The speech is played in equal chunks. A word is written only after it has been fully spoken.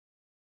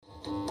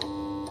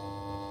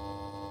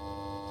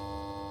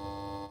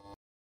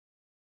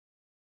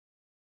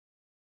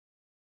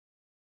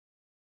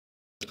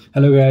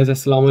Hello guys,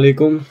 अस्सलाम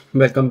वालेकुम।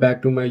 Welcome back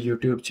to my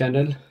YouTube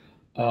channel.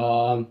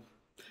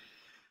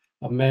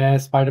 अब मैं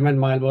स्पाइडरमैन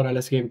माइल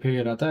मोरालेस गेम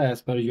खेल रहा था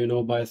as per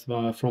bye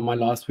from my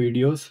last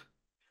videos.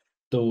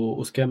 तो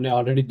उसके हमने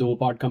ऑलरेडी 2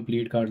 पार्ट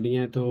कंप्लीट कर लिए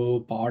हैं, तो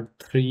पार्ट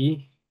 3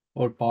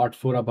 और पार्ट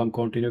 4 अब हम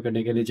कंटिन्यू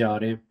करने के लिए जा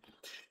रहे हैं।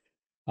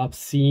 अब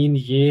सीन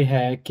ये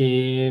है कि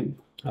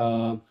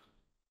अ,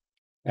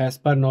 एज़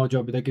पर नाउ जो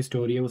अभी तक की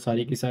स्टोरी है वो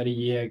सारी की सारी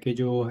ये है कि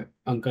जो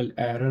अंकल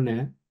एरन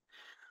है,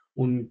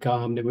 उनका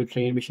हमने वो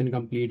ट्रेन मिशन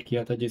कंप्लीट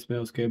किया था, जिसमें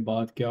उसके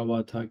बाद क्या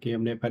हुआ था कि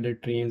हमने पहले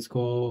ट्रेन्स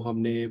को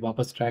हमने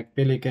वापस ट्रैक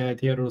पे लेके आए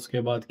थे, और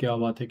उसके बाद क्या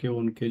हुआ था कि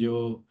उनके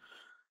जो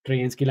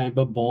ट्रेन्स की लाइन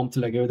पर बॉम्ब्स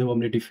लगे हुए थे वो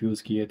हमने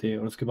डिफ्यूज़ किए थे,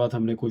 और उसके बाद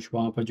हमने कुछ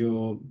वहाँ पर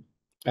जो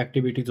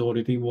एक्टिविटीज़ हो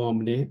रही थी वो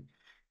हमने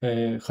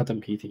ख़त्म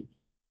की थी।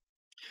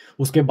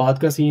 उसके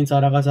बाद का सीन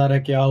सारा का सारा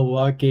क्या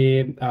हुआ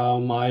कि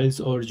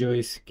माइल्स और जो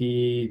इसकी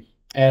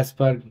एज़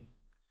पर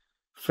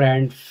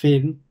फ्रेंड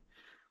फिन,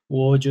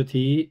 वो जो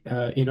थी,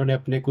 इन्होंने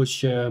अपने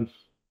कुछ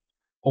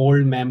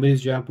ओल्ड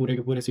मेमोरीज़ जो है पूरे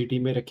के पूरे सिटी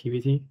में रखी हुई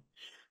थी।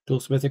 तो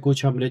उसमें से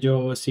कुछ हमने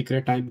जो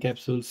सीक्रेट टाइम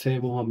कैप्सूल्स थे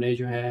वो हमने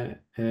जो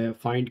है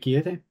फाइंड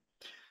किए थे।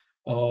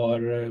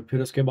 और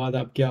फिर उसके बाद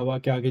अब क्या हुआ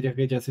कि आगे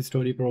जाके जैसे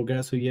स्टोरी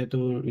प्रोग्रेस हुई है,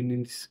 तो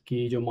इन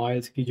इसकी जो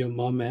माइल्स की जो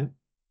मम है,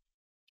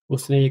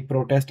 उसने एक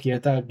प्रोटेस्ट किया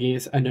था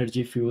अगेंस्ट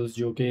एनर्जी फ्यूल्स,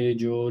 जो कि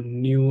जो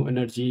न्यू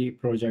एनर्जी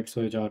प्रोजेक्ट्स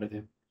हो जा रहे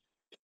थे।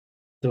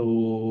 तो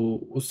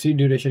उसी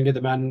ड्यूरेशन के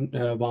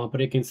दरमियान वहाँ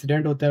पर एक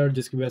इंसिडेंट होता है, और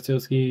जिसकी वजह से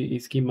उसकी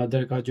इसकी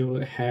मदर का जो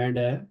हैंड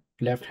है,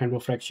 लेफ्ट हैंड, वो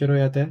फ्रैक्चर हो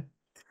जाता है।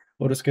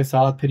 और उसके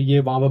साथ फिर ये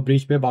वहाँ पर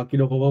ब्रिज पे बाकी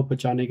लोगों को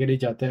बचाने के लिए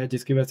जाता है,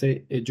 जिसकी वजह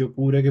से जो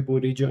पूरे की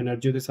पूरी जो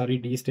एनर्जी होती है सारी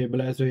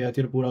डिस्टेबलाइज़ हो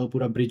जाती है, और पूरा का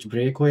पूरा ब्रिज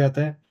ब्रेक हो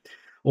जाता है।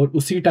 और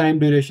उसी टाइम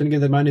ड्यूरेशन के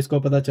दरमियान इसको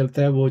पता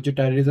चलता है वो जो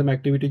टेररिज्म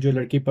एक्टिविटी जो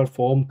लड़की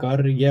परफ़ॉर्म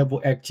कर रही है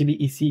वो एक्चुअली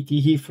इसी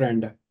की ही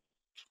फ्रेंड है।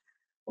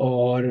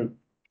 और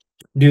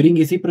ड्यूरिंग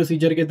इसी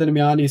प्रोसीजर के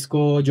दरमियान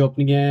इसको जो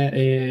अपनी है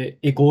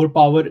एक और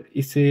पावर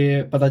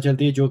इससे पता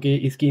चलती है, जो कि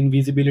इसकी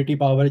इनविजिबिलिटी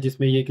पावर है,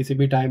 जिसमें ये किसी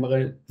भी टाइम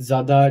अगर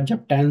ज़्यादा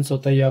जब टेंस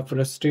होता है या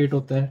फ्रस्ट्रेट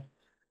होता है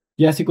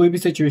या ऐसी कोई भी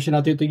सिचुएशन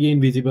आती है, तो ये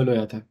इनविजिबल हो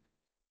जाता है।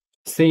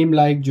 सेम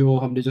लाइक जो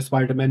हमने जो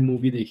स्पाइडरमैन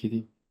मूवी देखी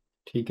थी,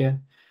 ठीक है?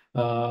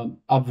 अ,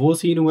 अब वो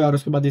सीन हुआ है, और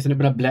उसके बाद इसने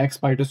अपना ब्लैक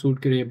स्पाइडर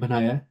सूट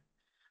बनाया है,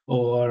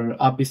 और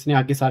अब इसने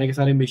आगे सारे के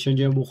सारे मिशन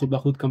जो है वो खुद ब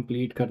खुद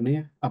कंप्लीट करने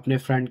हैं अपने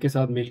फ्रेंड के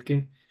साथ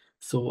मिलके।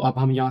 सो अब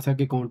हम यहाँ से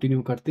आगे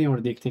कंटिन्यू करते हैं और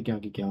देखते हैं कि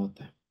आगे क्या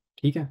होता है।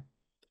 ठीक है?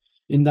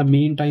 In the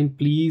mean time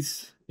please,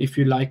 if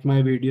you like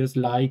my videos,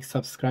 like,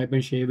 subscribe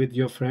and share with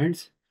your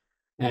friends,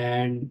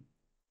 and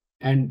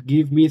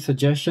give me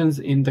suggestions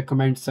in the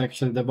comment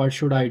section that what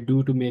should I do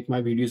to make my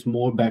videos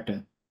more better.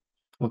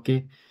 Okay?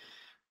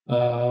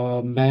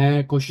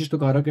 मैं कोशिश तो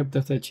कर रहा हूँ कि अब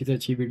तक से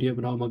अच्छी वीडियो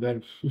बनाऊँ,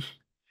 मगर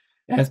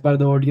as per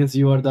the audience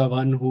you are the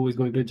one who is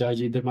going to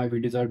जज either my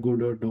videos are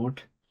good और not.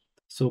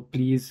 So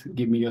please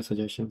give me your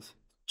suggestions.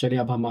 चलिए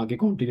अब हम आगे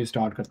कंटिन्यू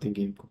स्टार्ट करते हैं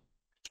गेम को।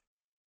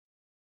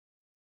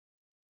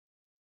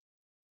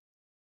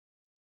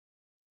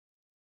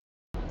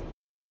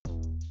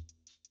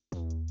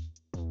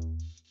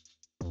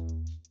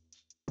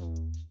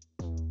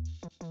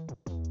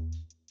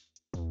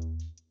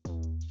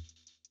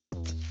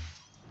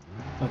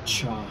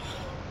 अच्छा,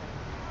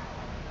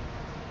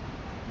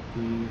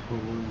 the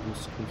whole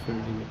was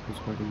fulfilling it was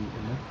part of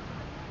the app.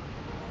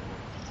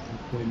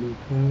 Okay,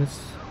 Lucas.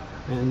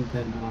 And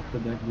then after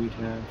that we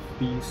have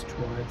feast,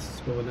 twice,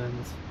 stolen,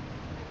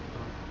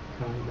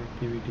 crime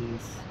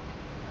activities.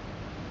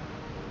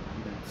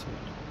 That's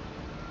it.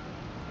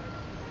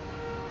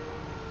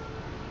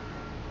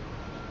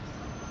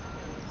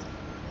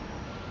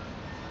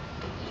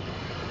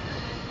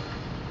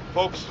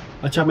 Folks,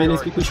 अच्छा, we मैंने are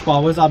इसकी here. कुछ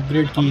powers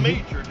upgrade A की थी,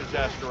 major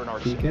disaster in our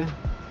ठीक city. है?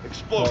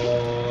 Explosives,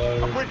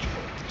 a और bridge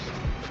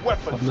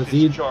collapse, अब weapons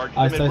मज़ीद discharged amid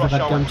आहिस्ता-आहिस्ता rush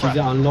करके hour हम चीज़ें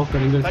traffic. अनलॉक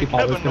करेंगे, और इसकी Thank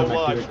पावर्स heaven को no हम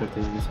lives एक्टिवेट were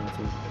करते जाएँगे lost.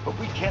 साथ-साथ।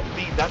 But we can't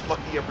be that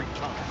lucky every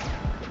time.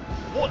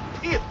 What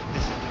if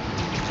this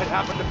had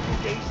happened a few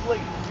days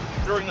later?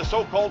 During the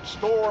so-called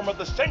storm of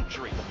the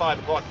century, the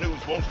 5 o'clock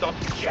news won't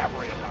stop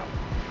jabbering about it.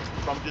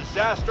 From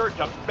disaster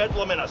to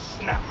bedlam in a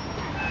snap.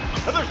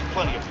 And there's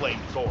plenty of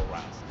blame to go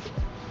around,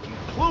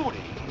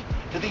 including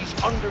to these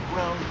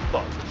underground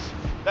thugs.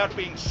 That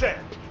being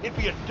said, it'd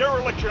be a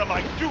dereliction of my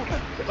duty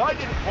if I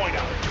didn't point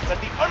out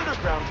that the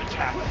Underground's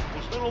attack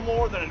was little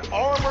more than an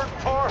armored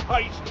car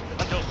heist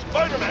until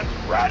Spider-Man's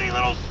ratty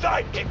little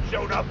sidekick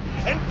showed up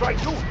and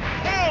tried to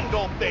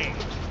handle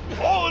things,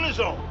 all on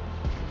his own.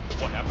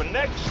 What happened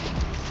next?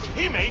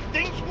 He made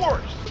things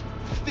worse.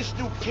 This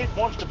new kid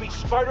wants to be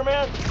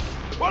Spider-Man?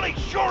 Well,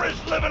 he sure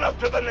is living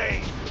up to the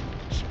name.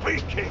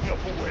 Speaking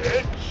of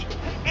which,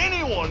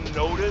 anyone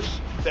notice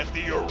that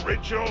the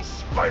original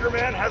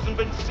Spider-Man hasn't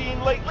been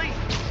seen lately?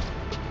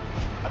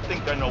 I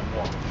think I know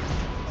why.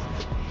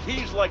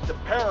 He's like the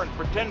parent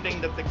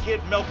pretending that the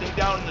kid melting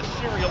down in the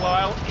cereal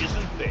aisle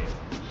isn't there.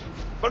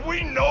 But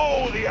we know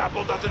the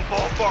apple doesn't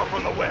fall far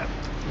from the web.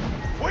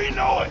 We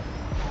know it.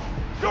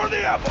 You're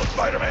the apple,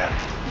 Spider-Man.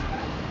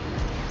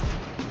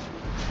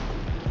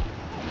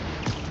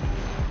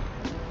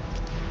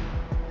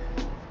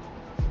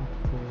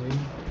 Okay.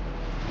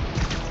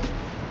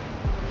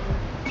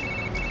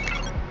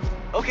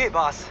 Okay,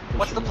 boss.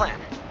 What's the plan?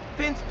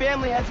 Finn's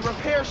family has a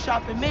repair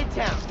shop in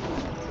Midtown.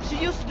 She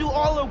used to do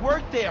all her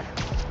work there.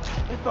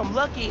 If I'm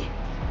lucky,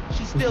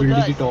 she उस still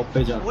building की does. Top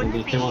पे जाते हैं, Wouldn't it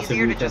देखते be हैं वहाँ से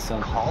easier view to just कैसा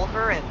आता है। call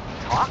her and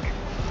talk?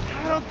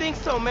 I don't think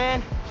so,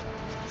 man.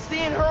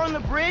 Seeing her on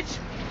the bridge,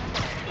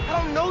 I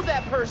don't know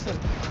that person.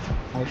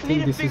 I I need think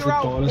to this is figure the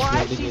out tallest why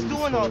building she's in this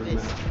doing all world,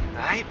 this. man.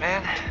 Alright,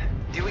 man.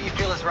 Do what you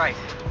feel is right.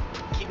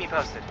 Keep me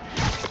posted.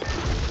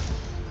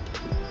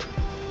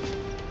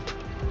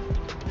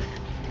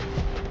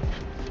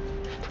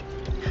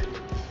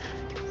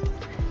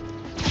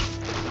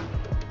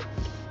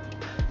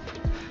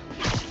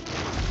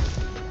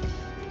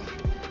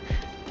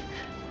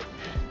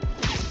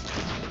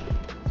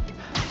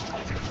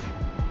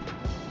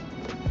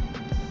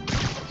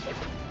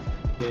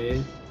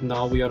 Okay,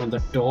 now we are on the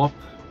top.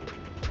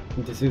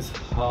 This is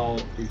how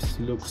it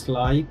looks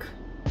like.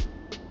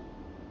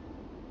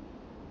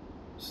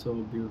 So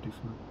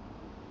beautiful.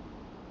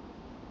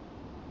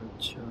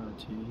 अच्छा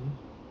जी,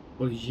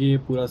 और ये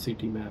पूरा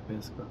city map है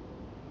इसका.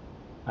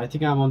 I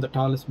think I'm on the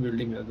tallest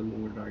building at the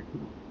moment right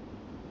now.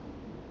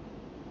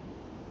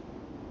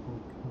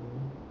 Okay.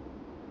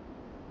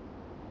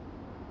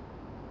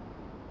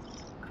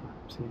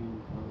 Crime scene in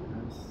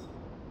progress.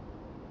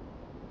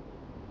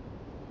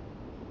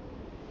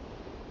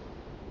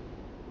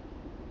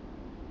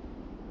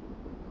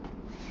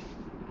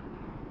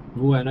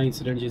 वो है ना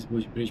incident, जिस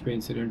ब्रिज पे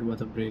इंसिडेंट हुआ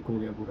था, ब्रेक हो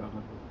गया पूरा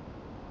का.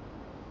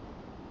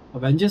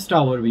 अवेंजर्स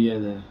टावर भी है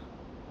इधर.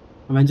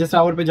 अवेंजर्स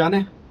टावर पे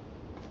जाने.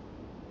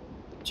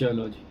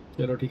 चलो जी,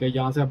 चलो ठीक है,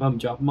 यहाँ से अब हम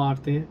जंप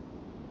मारते हैं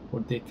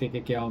और देखते हैं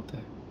कि क्या होता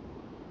है.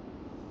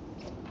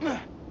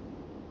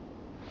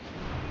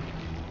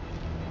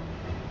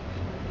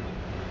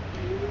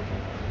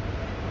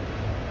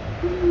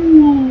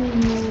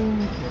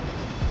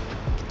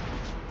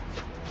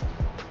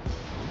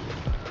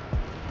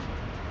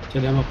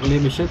 चलिए हम अपने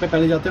मिशन पे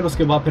पहले जाते हैं और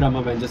उसके बाद फिर हम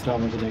अवेंजर्स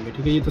टावर पे जाएंगे.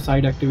 ठीक है, ये तो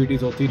साइड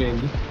एक्टिविटीज़ होती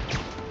रहेंगी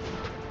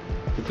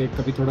क्योंकि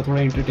कभी थोड़ा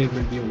थोड़ा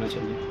एंटरटेनमेंट भी होना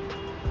चाहिए.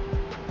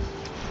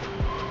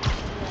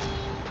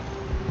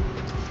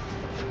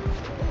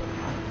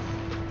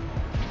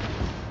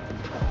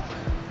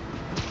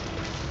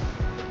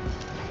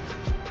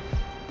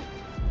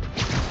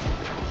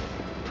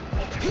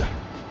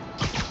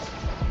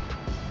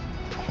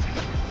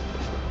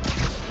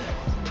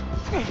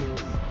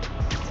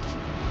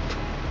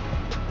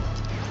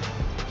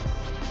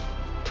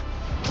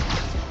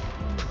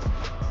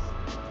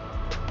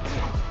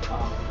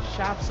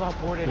 Shop's all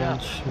boarded up.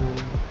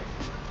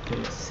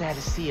 Okay. Sad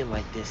to see it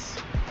like this.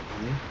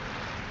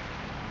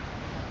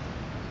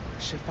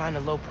 Should find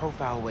a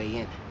low-profile way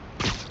in.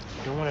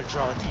 Don't want to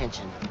draw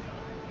attention.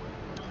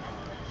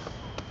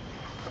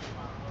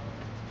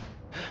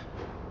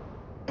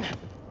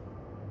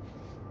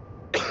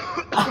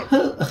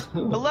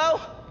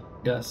 Hello?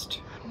 Dust.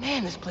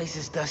 Man, this place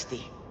is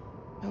dusty.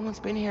 No one's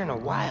been here in a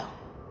while.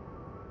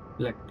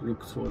 Like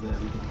looks for the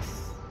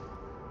evidence.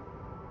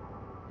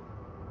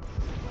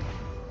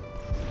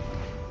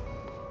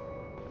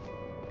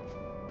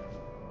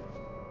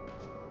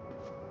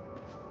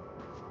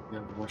 We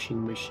have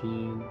washing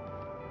machine,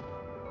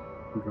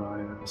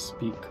 dryer,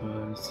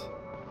 speakers,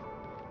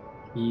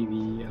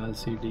 TV,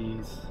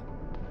 LCDs,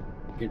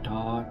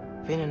 guitar.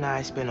 Finn and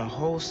I spent a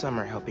whole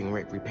summer helping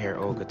Rick repair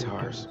old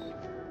guitars.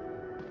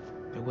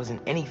 There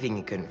wasn't anything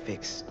he couldn't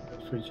fix.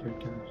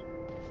 Refrigerator.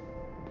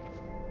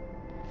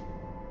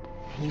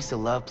 He used to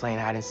love playing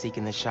hide and seek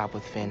in the shop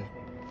with Finn.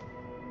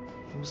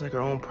 It was like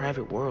our own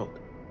private world.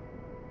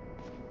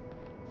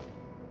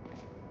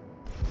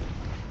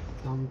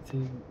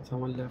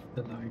 Someone left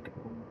the light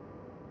on.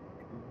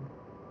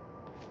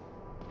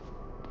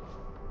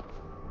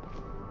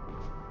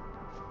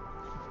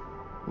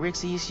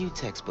 Rick's ESU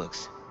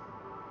textbooks.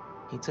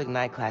 He took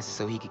night classes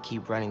so he could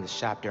keep running the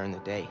shop during the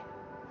day.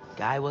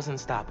 Guy was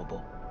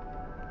unstoppable.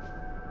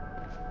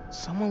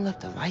 Someone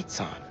left the lights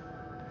on.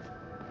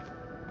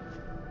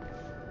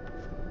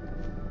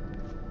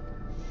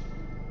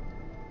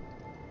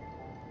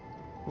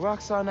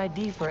 Roxxon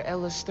ID for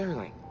Ella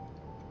Sterling.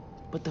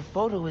 But the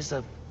photo is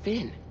of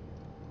Finn.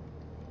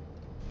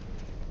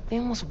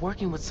 Finn was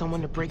working with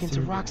someone to break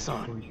into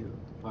Roxxon. For you,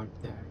 but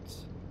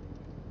that's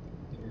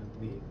yeah,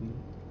 maybe.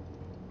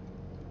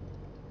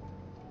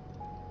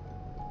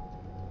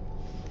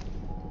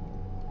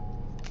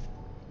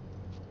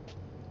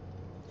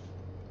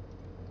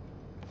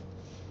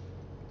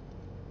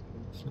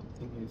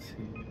 Something is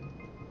here.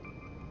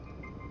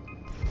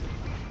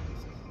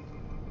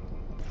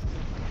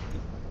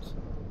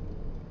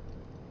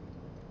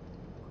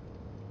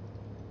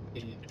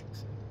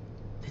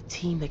 The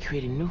team that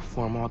created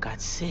Newform all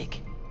got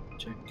sick.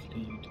 Project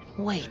lead.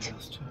 Wait,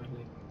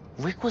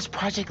 Rick was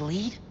project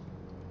lead?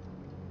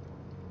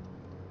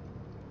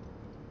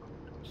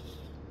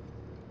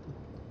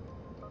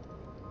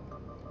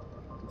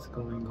 What's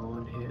going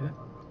on here?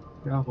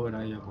 क्या हो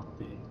रहा है यहाँ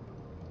पे?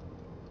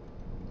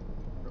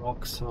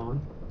 Roxxon,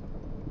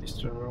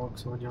 Mr.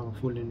 Roxxon, यहाँ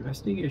full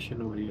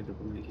investigation हो रही है तो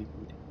पूरी की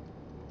पूरी.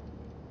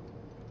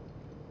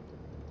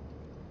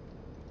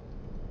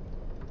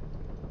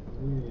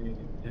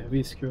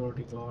 Heavy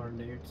security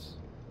coordinates.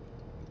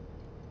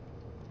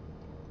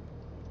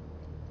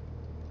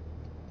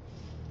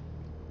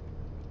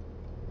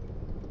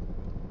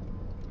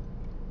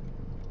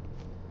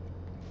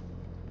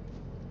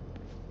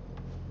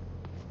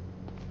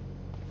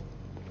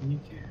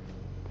 Okay.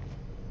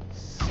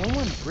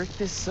 Someone bricked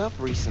this up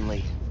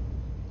recently.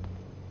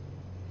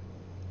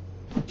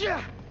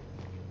 Yeah.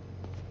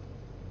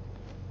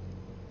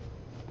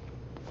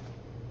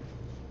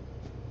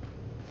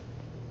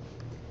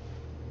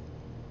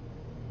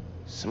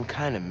 Some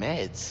kind of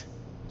meds.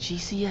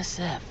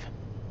 GCSF.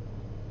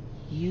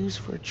 Used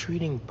for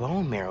treating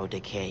bone marrow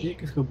ये decay.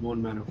 किसको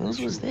bone marrow Whose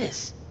was function है?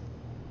 this?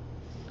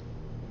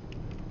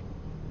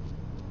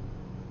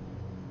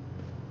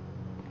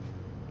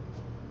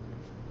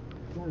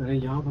 अरे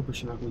यहाँ पे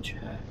कुछ ना कुछ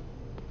है.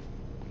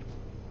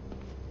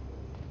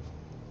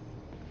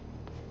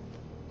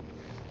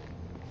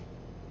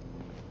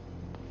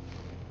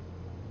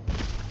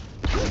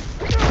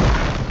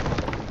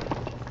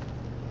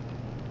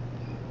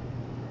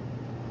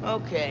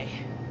 Okay,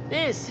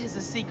 this is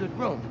a secret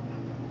room.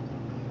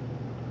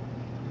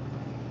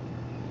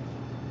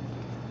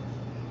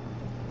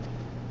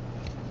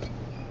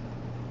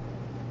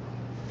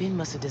 Finn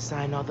must have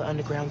designed all the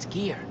underground's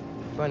gear.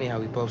 Funny how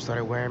we both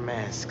started wearing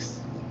masks.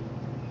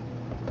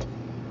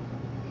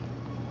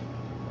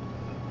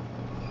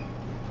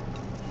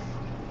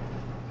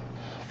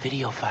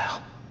 Video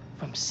file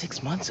from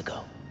 6 months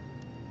ago.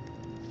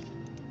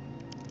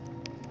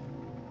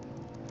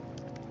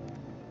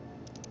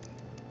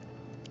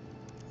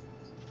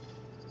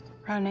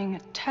 Running a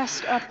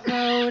test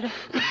upload.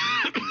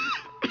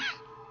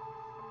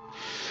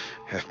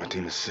 Half my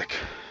team is sick.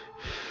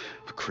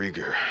 But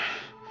Krieger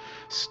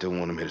still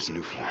want him in his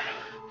new form.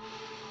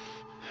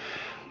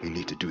 We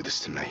need to do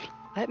this tonight.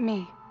 Let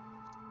me.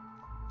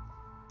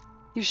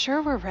 You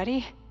sure we're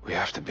ready? We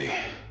have to be.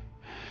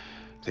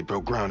 They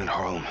broke ground in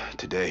Harlem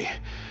today,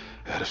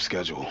 ahead of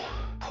schedule.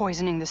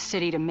 Poisoning the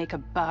city to make a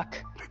buck.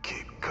 They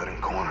keep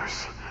cutting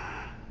corners,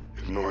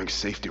 ignoring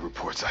safety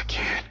reports. I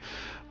can't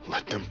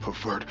let them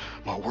pervert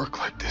my work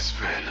like this,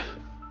 Finn.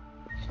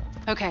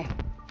 Okay.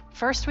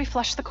 First we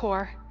flush the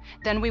core,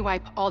 then we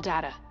wipe all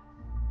data.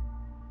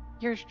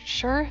 You're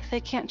sure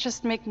they can't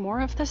just make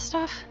more of this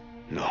stuff?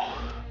 No.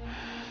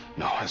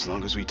 No, as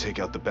long as we take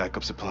out the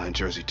backup supply in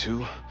Jersey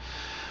too.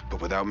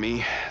 But without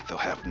me, they'll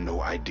have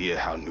no idea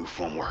how new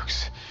form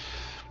works.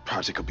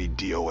 Project will be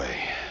DOA.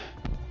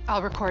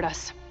 I'll record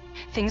us.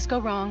 Things go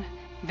wrong,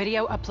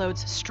 video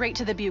uploads straight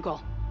to the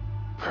Bugle.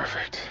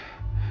 Perfect.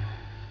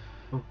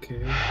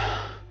 Okay.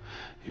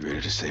 You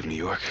ready to save New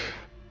York?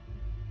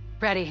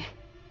 Ready.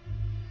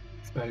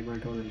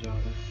 Experiment होने जा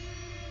रहा है.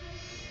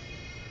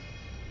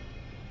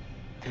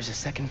 There's a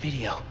second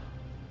video.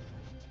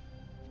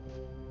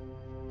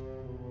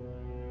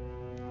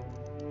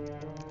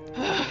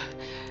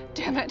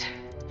 Damn it.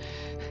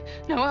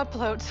 No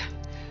uploads.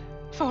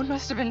 Phone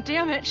must have been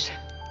damaged.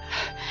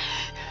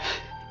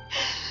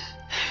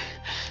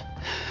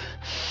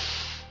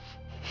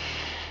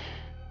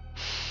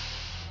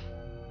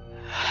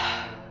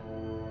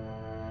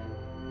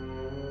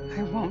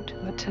 I won't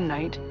let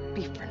tonight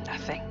be for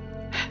nothing.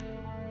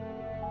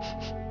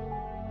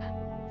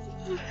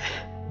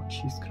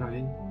 She's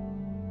crying.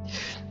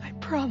 I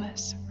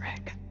promise,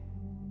 Rick.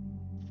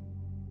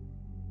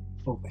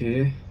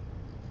 Okay.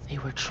 They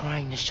were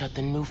trying to shut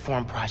the new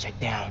form project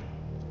down.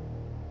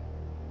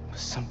 But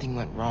something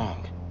went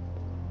wrong.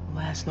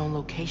 Last known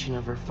location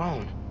of her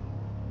phone.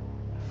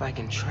 If I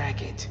can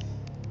track it.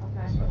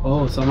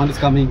 Oh, someone is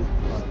coming.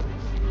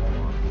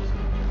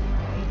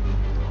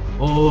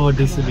 Oh,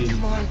 discipline.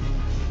 Come on.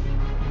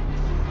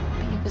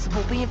 Be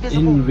invisible, be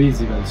invisible.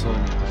 Invisible, so.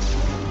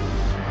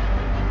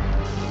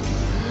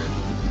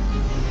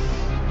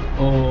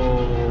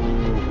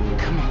 Oh.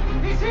 Come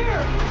on. He's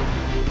here!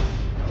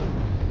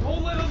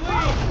 Don't let him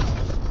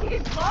leave!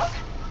 He's close?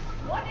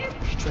 What is...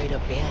 Straight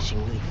up vanishing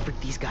really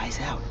freaked these guys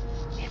out.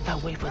 If I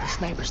wait for the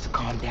snipers to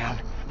calm down,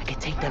 I can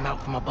take them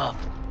out from above.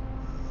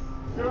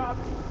 You're up.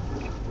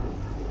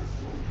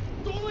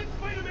 Don't let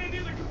Spider-Man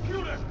near the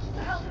computer! Where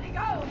the hell did he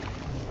go?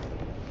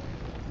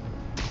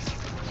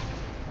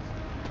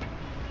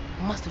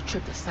 Must have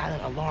tripped a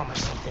silent alarm or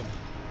something.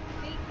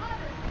 The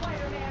other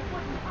Spider-Man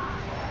wouldn't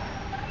hide.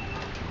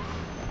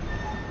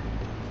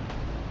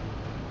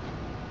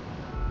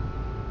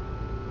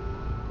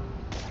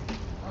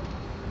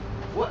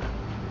 What?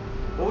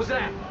 What was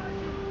that?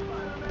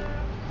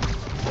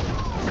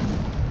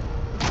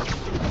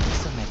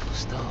 Eso me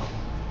gustó.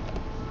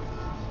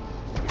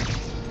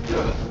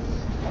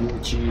 Oh,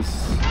 jeez.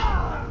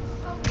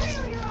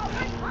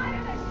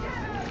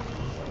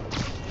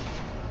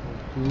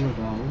 Two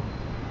down.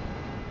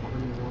 How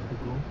many more to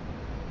go?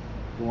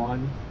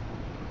 One.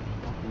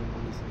 Okay,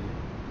 one is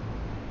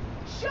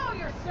here. Show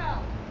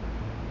yourself!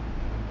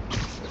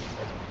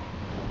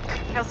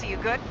 Kelsey, you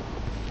good?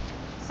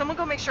 Someone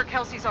go make sure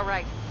Kelsey's all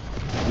right.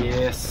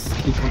 Yes,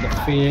 kick on the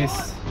face.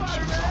 It was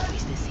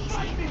always this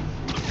easy.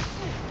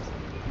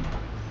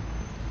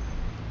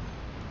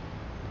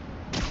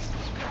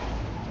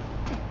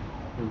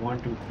 The 1,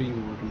 2, 3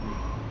 more to do.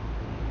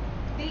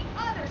 The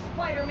other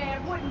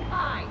Spider-Man wouldn't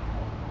hide.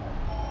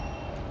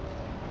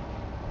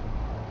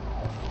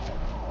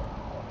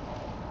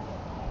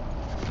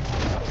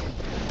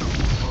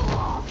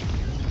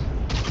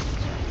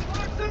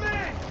 Lock them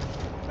in!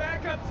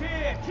 Backup's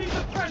here! Keep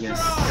the pressure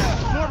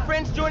Yes. on! More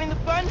friends joining the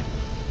fun?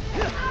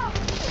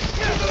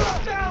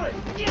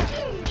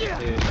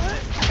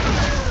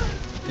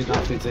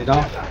 Enough is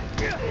enough.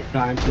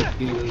 Time to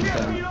kill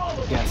them.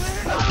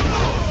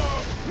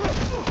 Yes.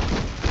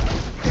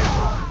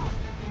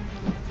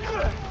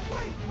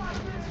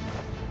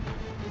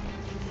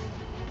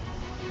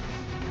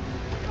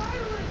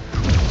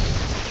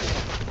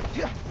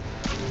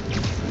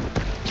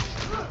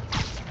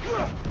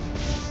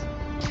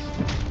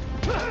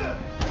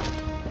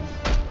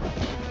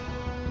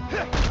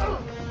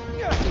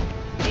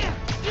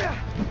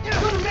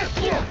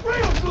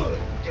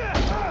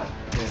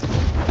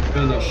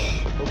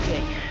 Finish.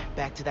 Okay,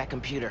 back to that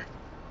computer.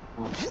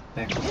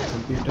 Back to the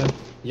computer.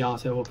 यहाँ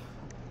से वो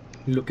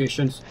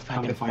locations If I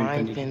हमें can find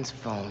find करनी Finn's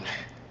phone,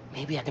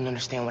 maybe I can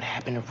understand what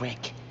happened to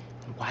Rick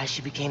and why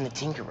she became the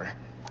Tinkerer.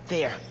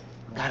 There,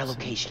 got a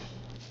location.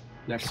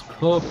 Let's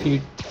go,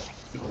 Pete.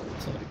 No,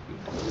 sorry,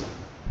 Pete.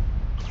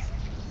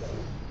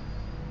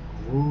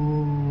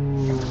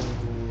 ओह,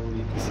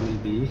 ये किसी ने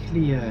देख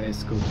लिया है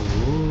इसको तो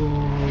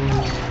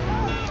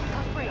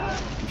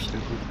कुछ ना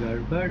कुछ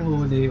गड़बड़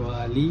होने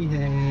वाली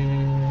है.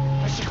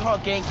 I should call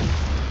Genki.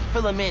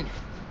 Fill him in.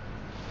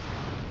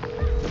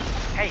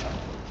 Hey,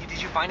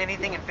 did you find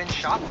anything in Finn's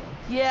shop?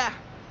 Yeah.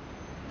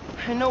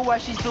 I know why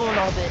she's doing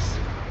all this.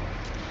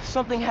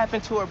 Something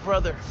happened to her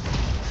brother.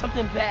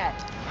 Something bad.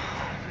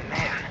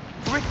 Man.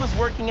 Rick was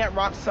working at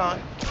Roxxon.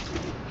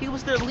 He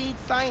was their lead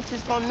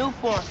scientist on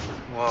Newform.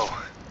 Whoa.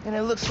 And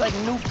it looks like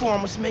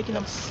Newform was making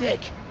him sick.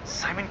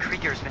 Simon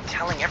Krieger's been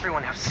telling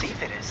everyone how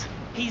safe it is.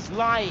 He's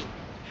lying.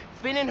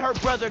 Finn and her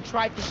brother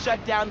tried to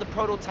shut down the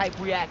prototype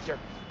reactor.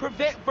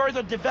 Prevent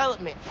further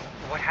development.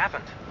 What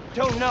happened?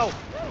 Don't know.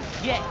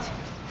 Yet.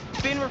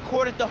 Finn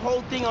recorded the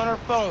whole thing on her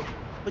phone.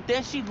 But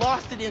then she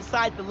lost it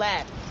inside the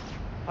lab.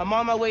 I'm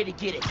on my way to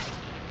get it.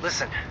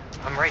 Listen,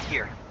 I'm right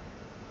here.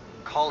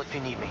 Call if you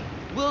need me.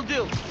 Will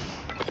do.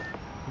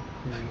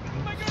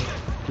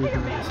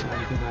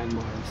 299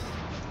 miles.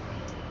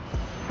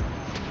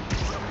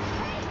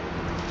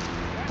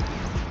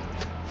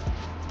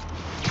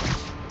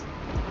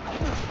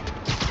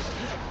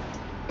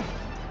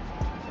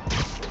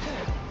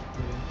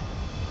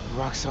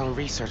 Roxxon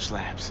Research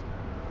Labs.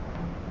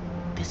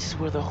 This is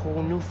where the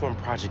whole Newform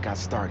project got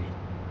started.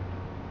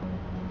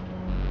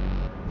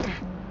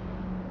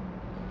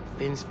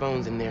 Finn's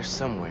phone's in there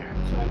somewhere.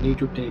 So I need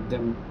to take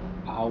them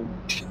out.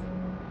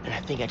 And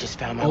I think I just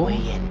found my way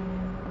in.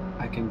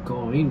 I can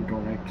go in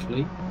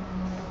directly.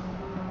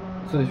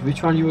 So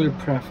which one you will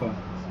prefer?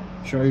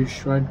 Should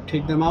I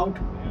take them out?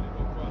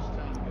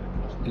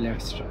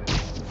 Let's try.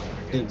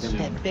 Take them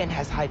That out. vent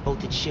has high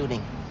voltage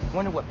shielding.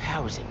 Wonder what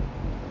powers it.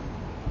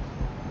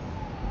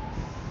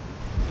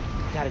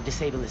 Gotta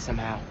disable it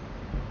somehow.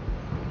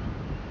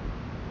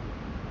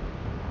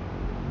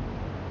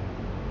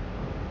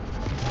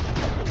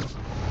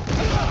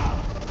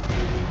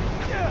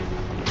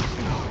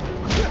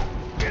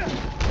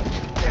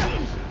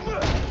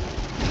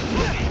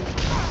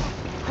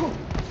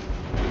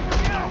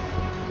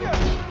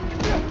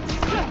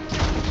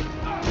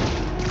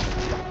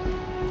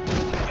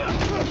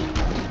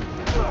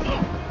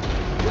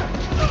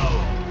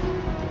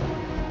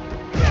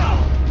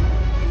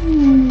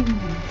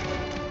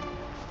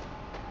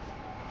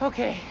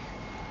 Okay.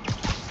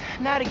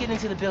 Now to get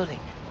into the building.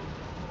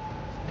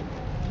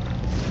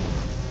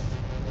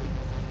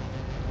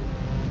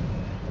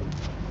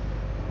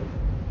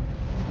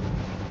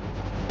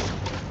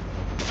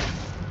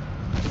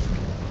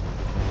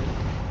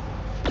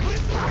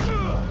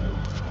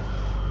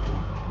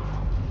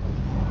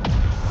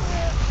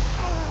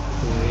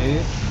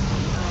 Okay.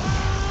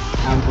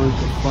 I'm going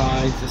to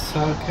fry the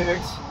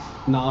circuits.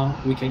 Now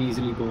we can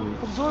easily go in.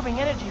 Absorbing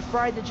energy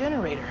fried the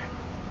generator.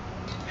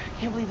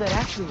 Can't believe that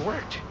actually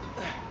worked.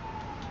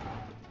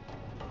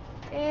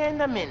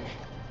 And I'm in.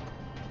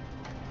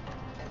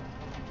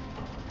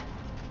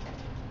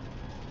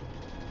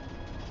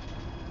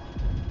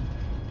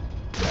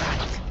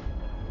 Got it.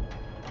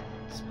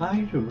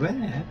 Spider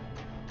web?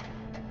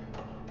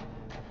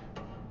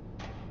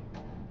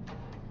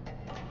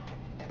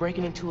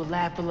 Breaking into a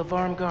lab full of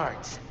armed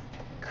guards.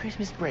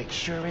 Christmas break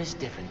sure is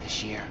different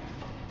this year.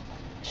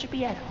 I should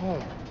be at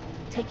home,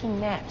 taking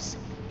naps,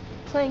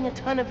 playing a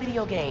ton of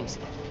video games,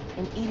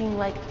 and eating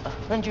like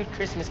 100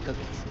 Christmas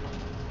cookies.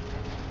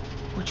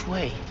 Which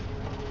way?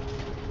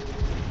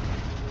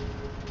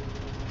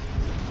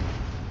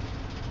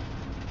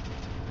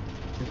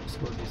 Let's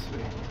go this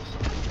way.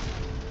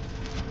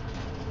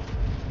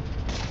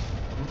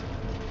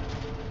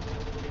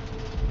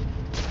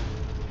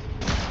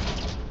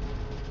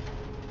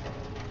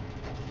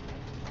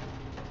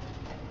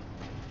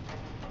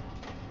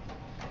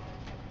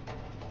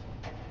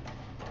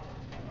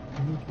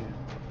 Okay.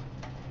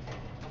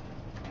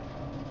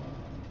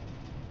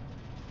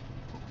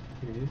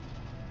 Okay.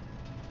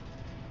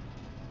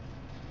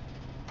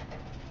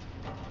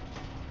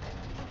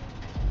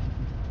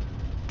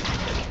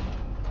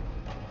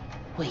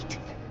 Wait, did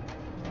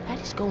I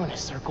just go in a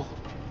circle?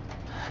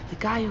 The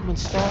guy who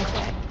installed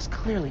that is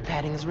clearly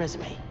padding his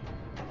resume.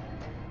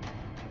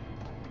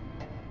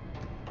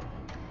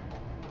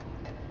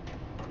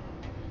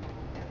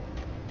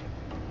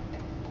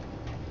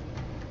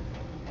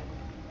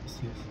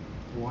 Yes.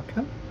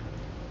 Water?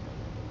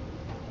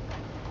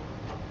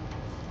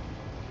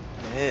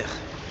 Ugh.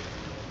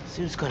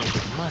 Suit's gonna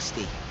get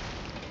musty.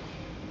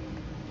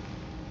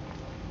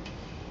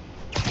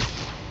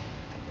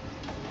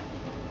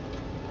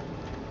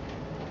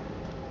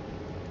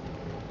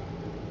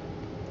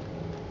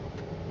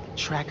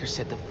 Tracker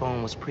said the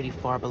phone was pretty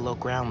far below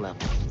ground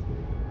level.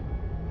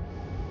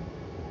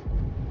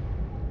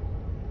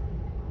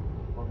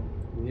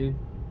 Okay.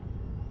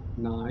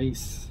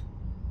 Nice.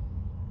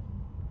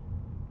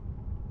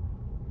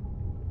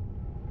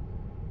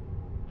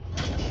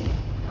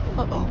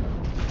 Uh-oh.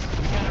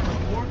 We got a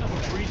report of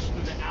a breach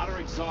through the outer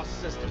exhaust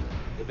system.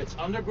 If it's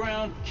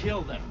underground,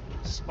 kill them.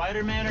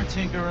 Spider-Man or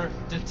Tinkerer,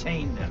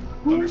 detain them.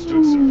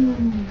 Understood, sir.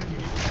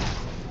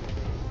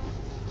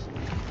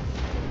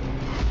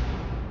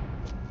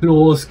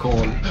 Close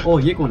call. Oh,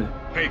 ये कौन है?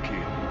 Hey,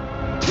 kid.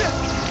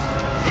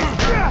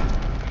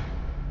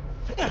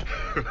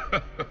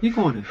 ये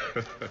कौन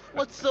है?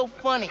 What's so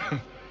funny?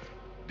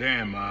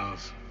 Damn,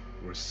 Miles.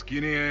 We're a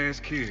skinny-ass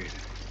kid.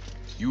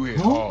 You hit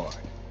Huh? hard.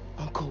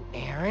 Uncle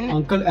Aaron?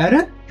 Uncle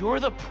Aaron? You're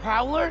the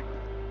Prowler?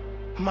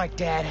 My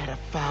dad had a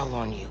foul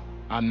on you.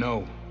 I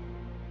know.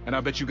 And I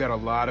bet you got a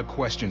lot of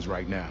questions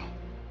right now.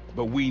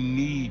 But we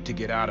need to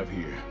get out of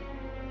here.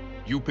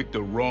 You picked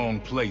the wrong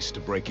place to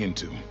break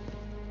into.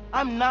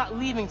 I'm not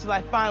leaving till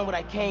I find what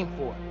I came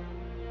for.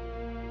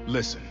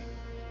 Listen,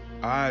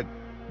 I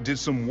did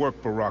some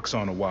work for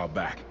Roxxon a while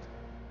back.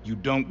 You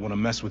don't want to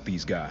mess with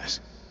these guys.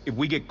 If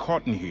we get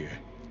caught in here...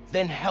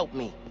 Then help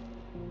me.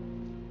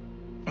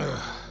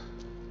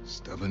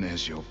 Stubborn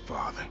as your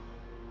father.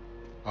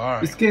 All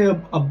right. इसके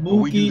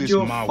अब्बू की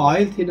जो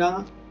file थी ना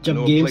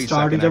जब game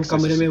start जब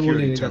कमरे में वो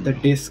लेने जाता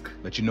disc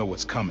Let you know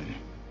what's coming.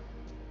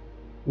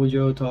 वो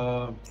जो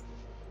था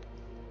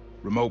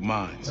Remote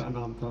mines. क्या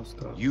नाम था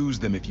उसका Use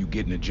them if you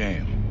get in a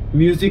jam.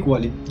 Music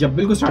वाली जब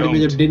बिल्कुल स्टार्टिंग में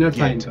जब डिनर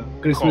था इनका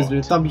क्रिसमस caught.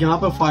 डिनर तब यहाँ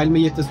पर फाइल में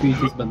ये तस्वीर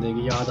थी इस बंदे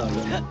की याद आ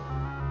गया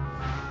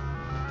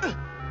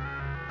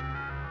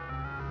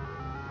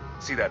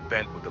See that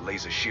vent with the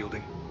laser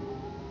shielding?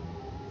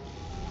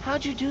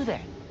 How'd you do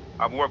that?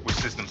 I've worked with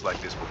systems like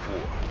this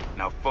before.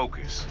 Now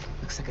focus.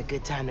 Looks like a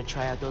good time to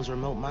try out those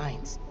remote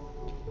mines.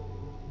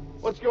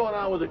 What's going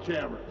on with the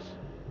cameras?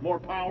 More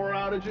power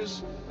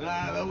outages?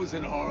 Nah, that was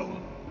in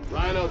Harlem.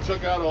 Rhino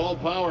took out a whole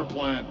power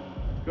plant.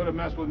 Could have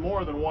messed with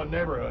more than one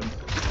neighborhood.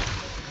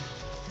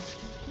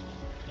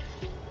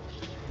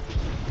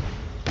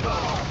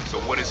 So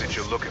what is it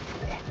you're looking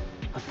for?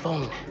 A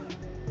phone.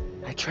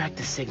 I tracked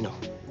the signal.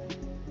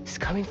 It's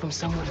coming from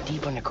somewhere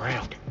deep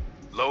underground.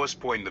 Lowest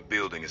point in the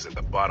building is at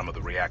the bottom of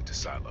the reactor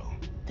silo.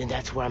 Then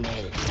that's where I'm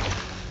headed.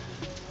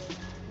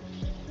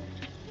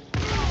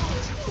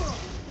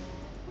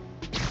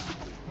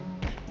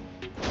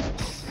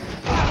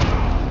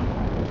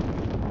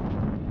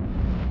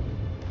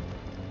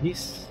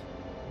 Yes.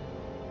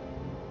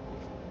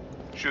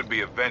 Should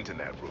be a vent in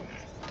that room.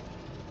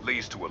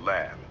 Leads to a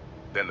lab,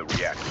 then the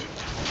reactor.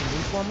 The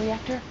reform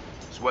reactor?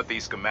 It's what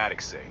these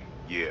schematics say,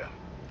 yeah.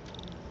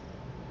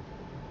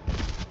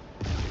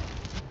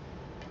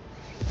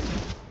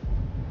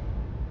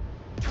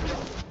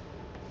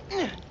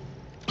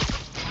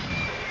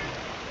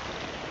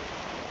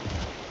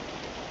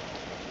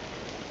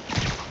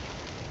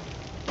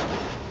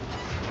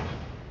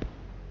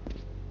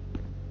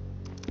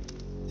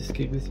 This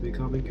game is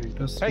becoming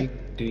interesting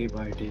day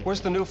by day.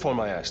 Where's the new form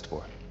I asked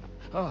for?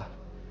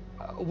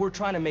 We're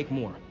trying to make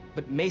more,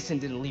 but Mason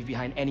didn't leave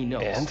behind any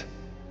notes. And?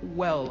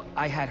 Well,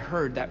 I had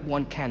heard that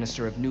one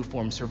canister of new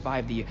form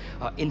survived the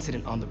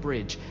incident on the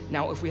bridge.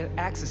 Now, if we had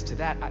access to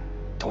that,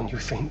 Don't you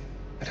think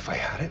that if I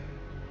had it,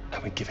 I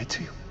would give it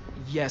to you?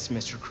 Yes,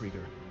 Mr.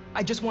 Krieger.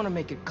 I just want to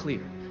make it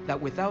clear that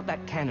without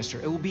that canister,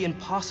 it will be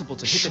impossible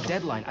to hit the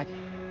deadline.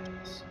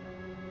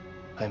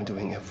 I'm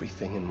doing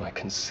everything in my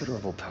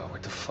considerable power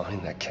to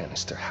find that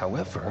canister.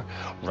 However,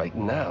 right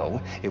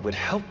now, it would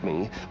help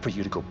me for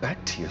you to go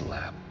back to your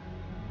lab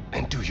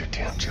and do your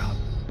damn job.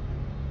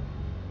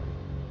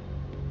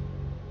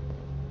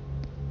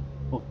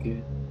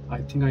 Okay, I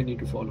think I need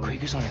to follow.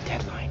 Krieger's on a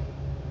deadline.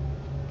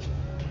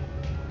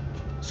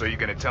 So you're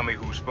gonna tell me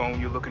whose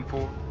phone you're looking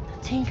for?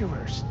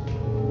 Tinkerers.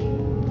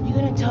 You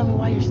gonna tell me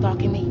why you're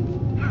stalking me?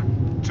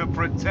 To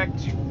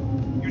protect you.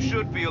 You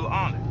should feel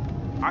honored.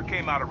 I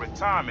came out of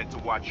retirement to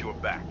watch your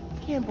back.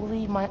 Can't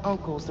believe my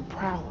uncle's the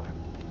Prowler.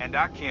 And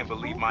I can't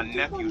believe my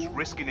nephew's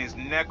risking his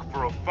neck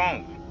for a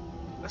phone.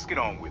 Let's get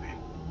on with it.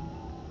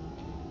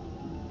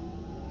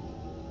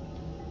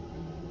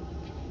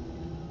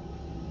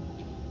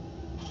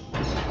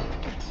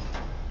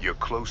 You're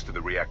close to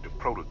the reactor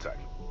prototype.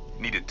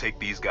 Need to take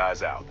these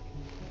guys out.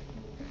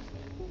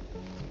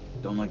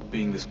 Don't like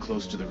being this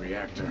close to the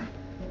reactor.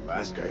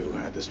 Last guy who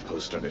had this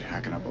post started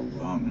hacking up a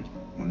lung.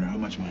 Wonder how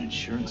much my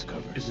insurance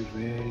covers.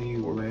 Very,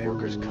 Or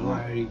workers'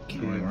 comp. very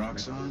Knowing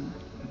Roxxon?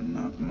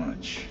 Not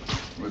much.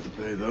 Worth the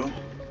pay though.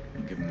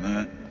 I'll give him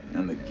that.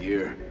 And the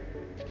gear.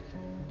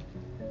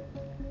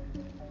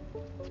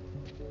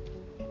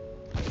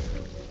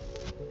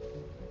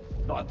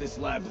 Thought this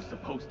lab was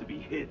supposed to be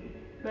hidden.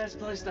 Best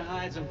place to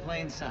hide's in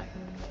plain sight.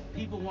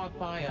 People walk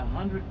by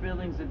 100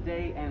 buildings a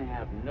day and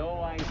have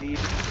no idea.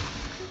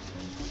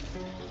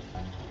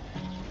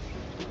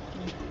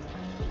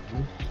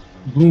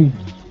 Boom.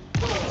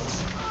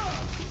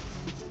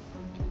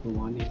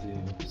 One is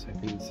there,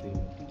 second is there.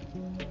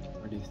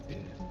 What is there?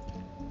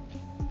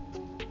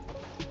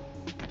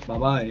 Bye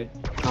bye.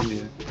 Come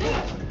here.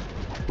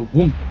 So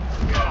boom.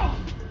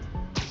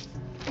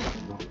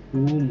 Two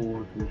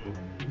more to go.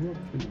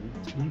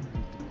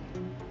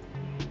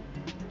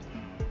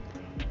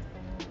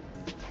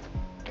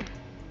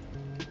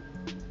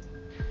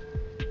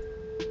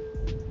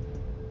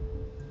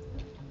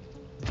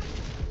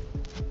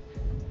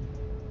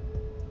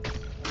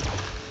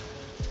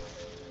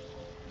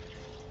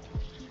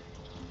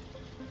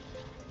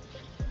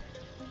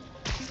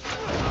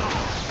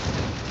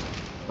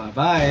 Bye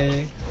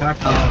bye.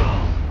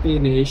 Tata.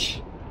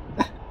 Finish.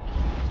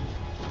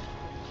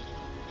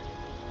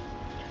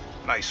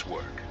 Nice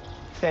work.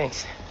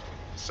 Thanks.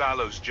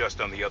 Silo's just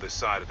on the other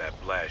side of that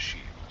blast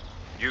sheet.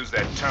 Use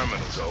that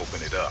terminal to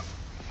open it up.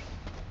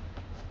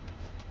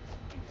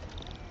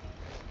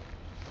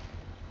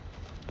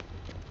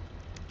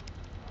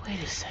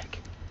 Wait a sec.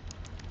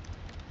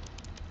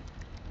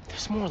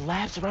 There's more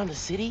labs around the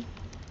city?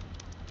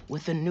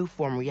 With a new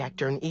form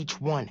reactor in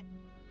each one.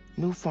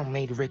 New form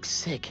made Rick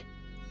sick.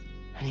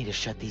 I need to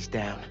shut these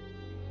down.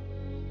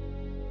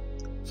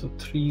 So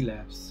 3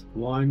 laps.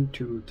 1,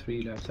 2,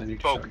 3 laps. I need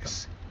to shut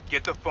Focus.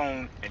 Get the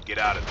phone and get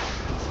out of there.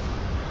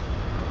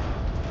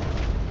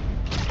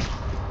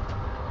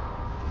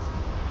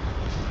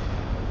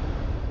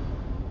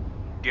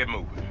 Get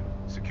moving.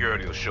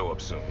 Security will show up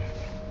soon.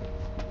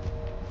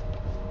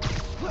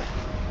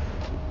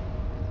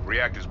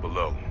 Reactors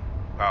below.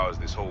 Powers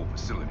this whole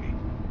facility.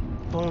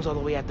 Phone's all the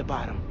way at the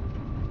bottom.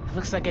 It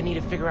looks like I need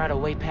to figure out a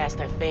way past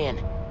that fan.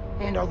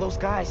 And all those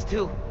guys,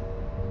 too.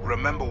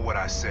 Remember what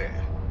I said.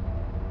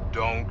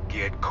 Don't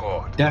get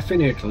caught.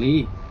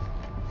 Definitely.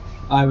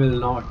 I will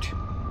not.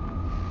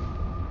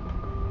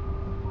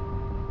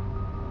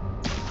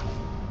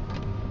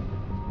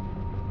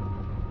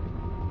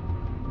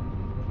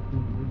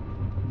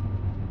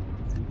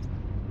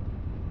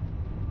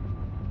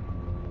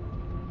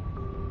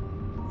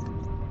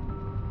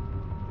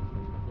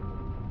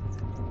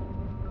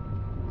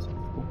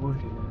 Over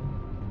here.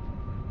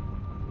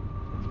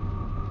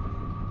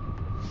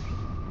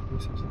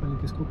 सबसे पहले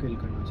किसको किल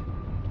करना चाहिए?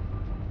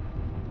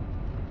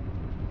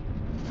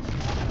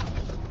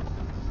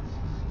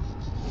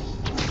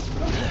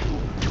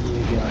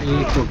 ये गया,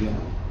 एक तो गया.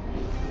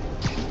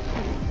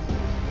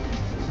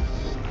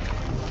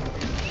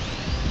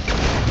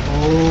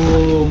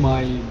 Oh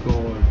my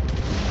god.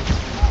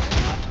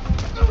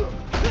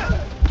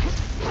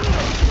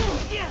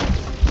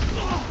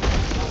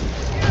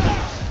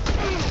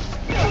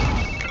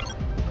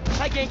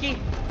 Hi, Genki.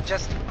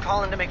 Just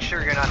calling to make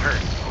sure you're not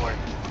hurt, or,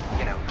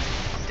 you know,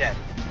 dead.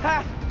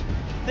 Ha!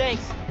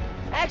 Thanks.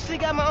 I actually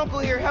got my uncle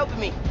here helping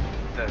me.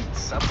 The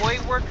subway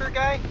worker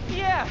guy?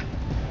 Yeah.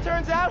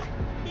 Turns out,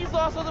 he's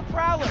also the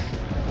Prowler.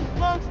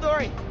 Long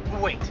story.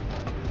 Wait,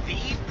 the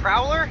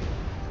Prowler?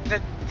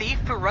 The thief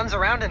who runs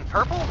around in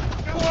purple?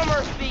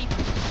 Former thief.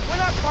 We're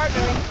not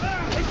partnering.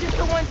 It's just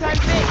a one-time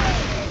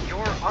thing.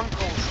 Your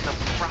uncle's the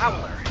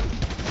Prowler.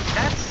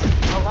 That's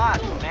a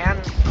lot,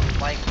 man.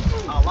 Like,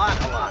 a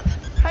lot.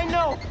 I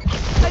know.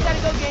 I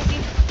gotta go, Genki.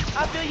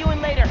 I'll fill you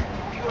in later.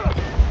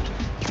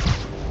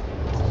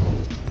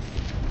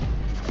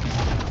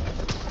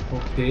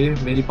 Okay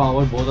मेरी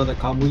power बहुत ज़्यादा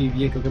कम हुई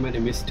है क्योंकि मैंने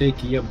mistake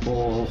की है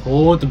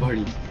बहुत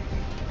बड़ी.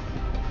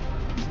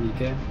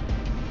 ठीक है.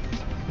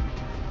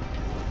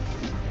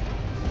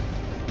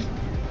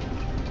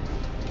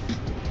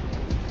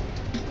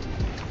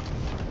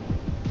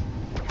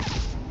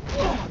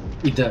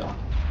 इधर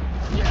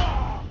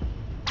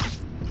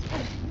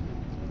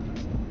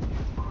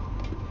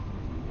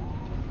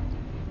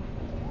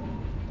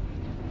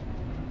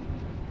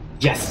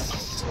यस.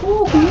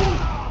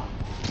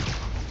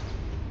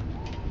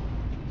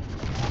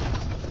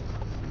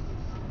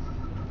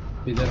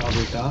 इधर आओ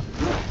बेटा.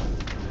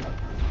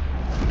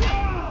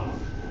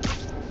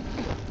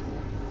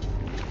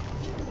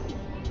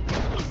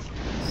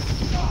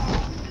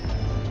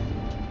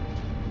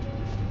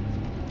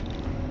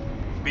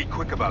 Be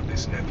quick about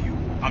this, nephew.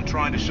 I'm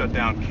trying to shut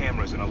down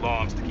cameras and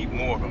alarms to keep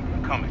more of them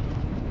from coming.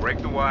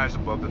 Break the wires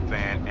above the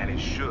fan and it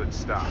should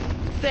stop.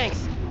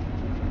 Thanks.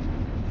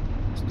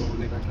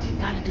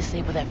 Gotta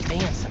disable that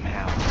fan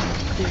somehow.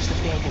 There's the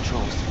fan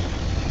controls.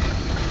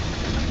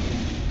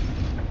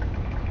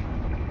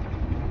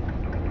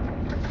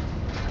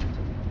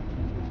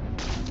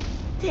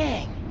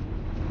 Dang.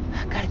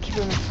 I gotta keep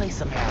it in place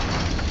somehow.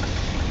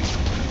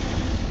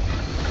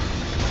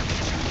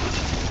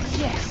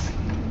 Yes.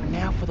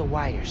 Now for the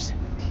wires.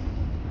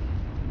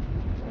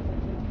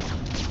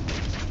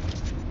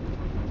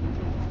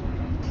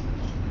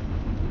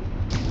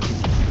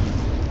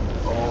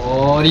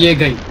 और ये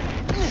गई। और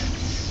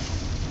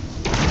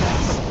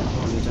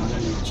जाना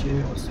नीचे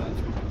और साथ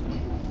में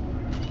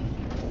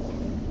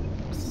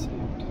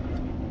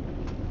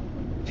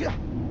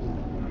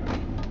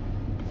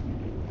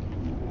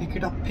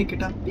pick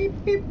it up, beep,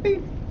 beep,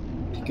 beep.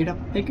 Pick it up,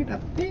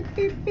 beep,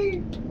 beep,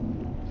 beep.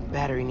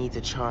 Battery needs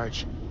a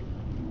charge.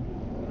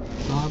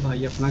 हाँ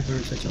भाई अपना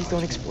करंट से Please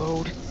don't charge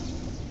explode.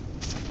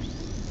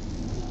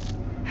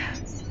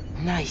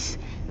 Nice.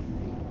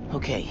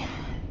 Okay.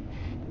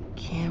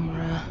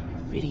 Camera,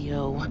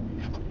 video.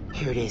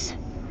 Here it is.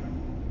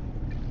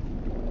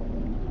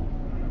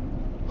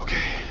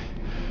 Okay.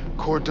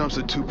 Core dump's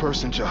a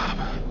two-person job.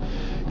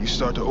 You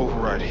start to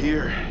override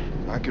here,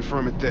 I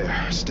confirm it there.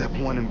 Step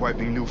 1 in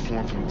wiping new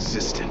form from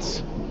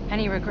existence.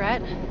 Any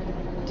regret?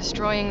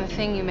 Destroying the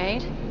thing you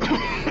made?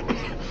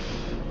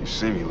 You've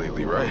seen me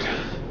lately, right?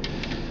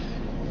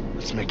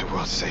 Let's make the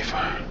world safer.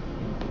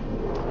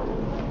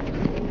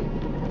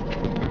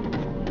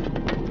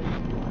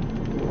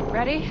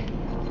 Ready?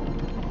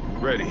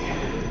 Ready.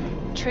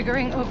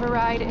 Triggering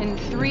override in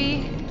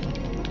 3,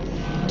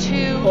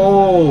 2...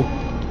 Oh!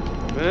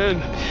 Man.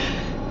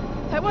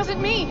 That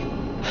wasn't me!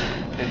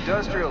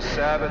 Industrial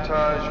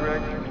sabotage,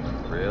 Rick?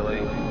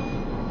 Really?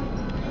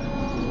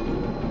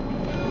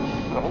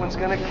 No one's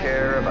gonna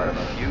care about a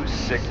few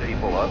sick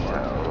people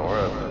uptown or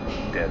a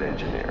dead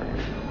engineer.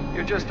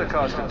 You're just the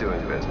cost of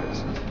doing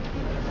business.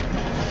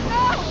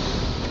 No!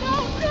 No,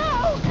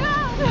 no, no!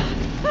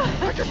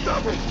 I can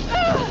stop it!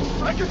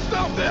 I can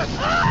stop this!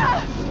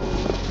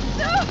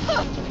 No!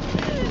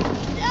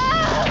 No!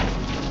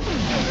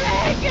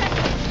 Rick!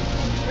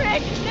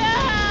 Rick, no!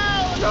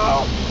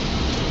 No!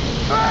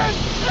 Man!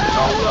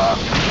 Don't look!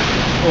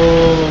 Oh!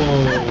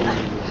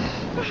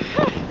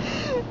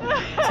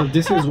 So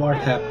this is what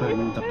happened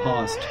in the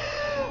past.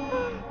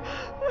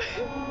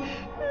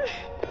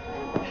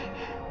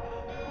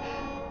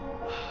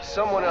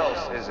 Someone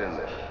else is in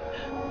there.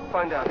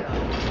 Find out.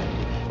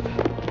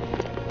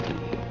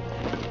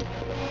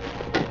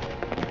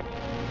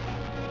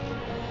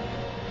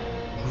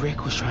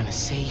 Rick was trying to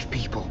save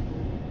people.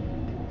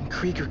 And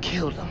Krieger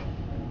killed him.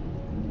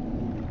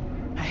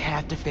 I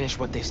have to finish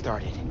what they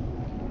started.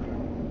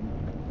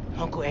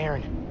 Uncle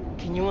Aaron,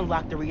 can you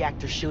unlock the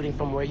reactor shooting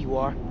from where you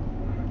are?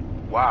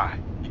 Why?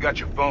 You got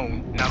your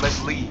phone. Now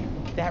let's leave.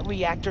 That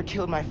reactor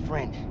killed my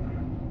friend.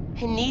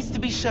 It needs to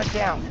be shut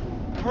down.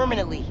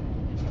 Permanently.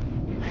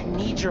 I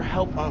need your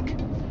help, Unc.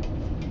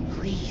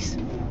 Please.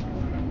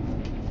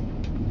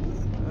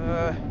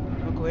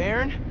 Uncle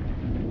Aaron?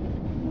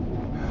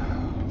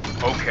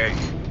 Okay.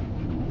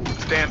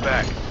 Stand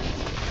back.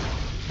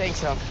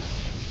 Thanks, Unc.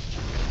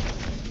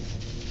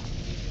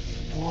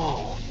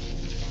 Whoa.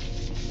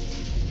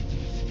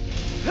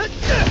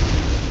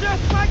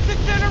 Just like the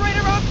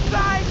generator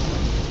outside!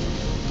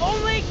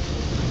 Only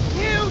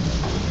huge!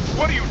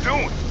 What are you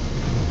doing?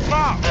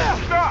 Mom,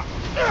 stop!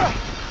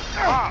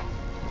 Mom,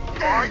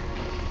 alright?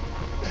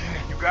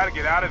 You gotta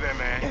get out of there,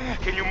 man.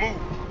 Can you move?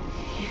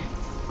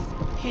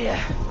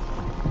 Yeah.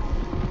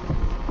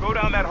 Go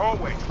down that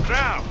hallway.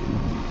 Now!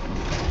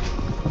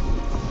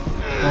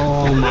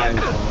 Oh my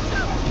god.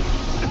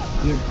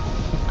 ये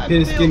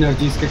फिर इसकी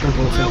energy इसके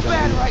control से Real निकल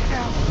bad गई। right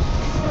now.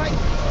 Like,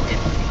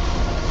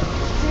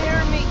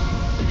 tear me.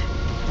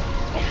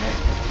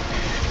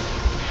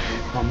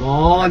 Come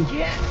on.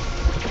 Yeah.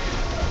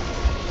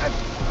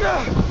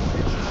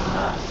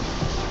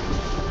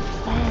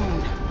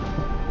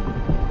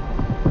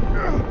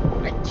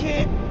 I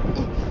can't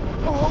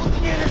hold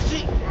the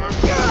energy.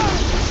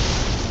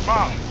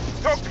 Mom,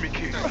 talk to me,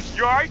 kid.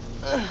 You alright?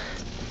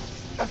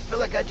 I feel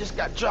like I just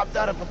got dropped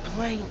out of a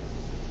plane.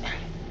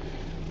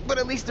 But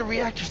at least the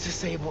reactor's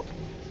disabled.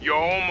 You're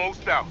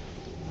almost out.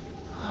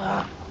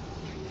 I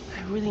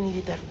really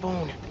needed that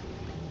phone.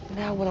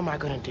 Now what am I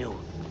gonna do?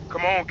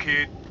 Come on,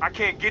 kid. I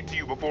can't get to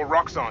you before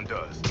Roxxon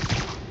does.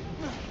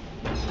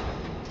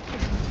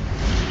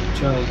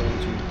 चलो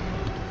जी।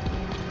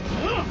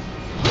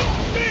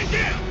 Man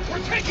down!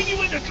 We're taking you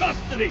into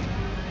custody!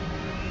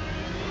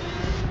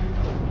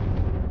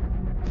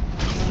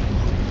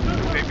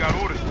 They've got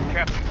orders from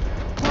Captain.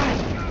 Why?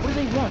 What do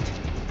they want?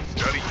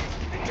 Study you,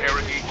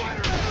 interrogate you.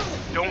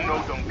 Don't know,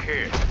 don't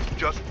care.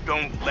 Just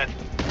don't let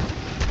them.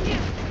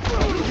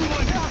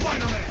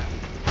 Spider-Man!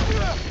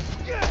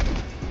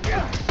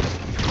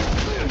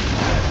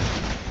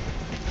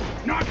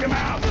 Knock him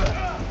out!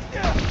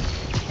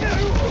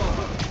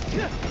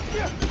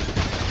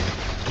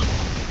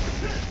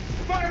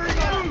 Firing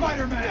on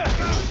Spider-Man!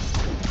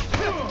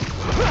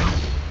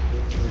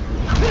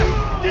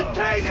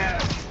 Detain him!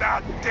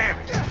 Ah, damn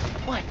it!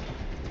 What?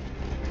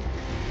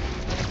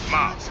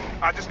 Miles,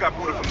 I just got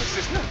booted from the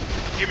system.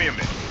 Give me a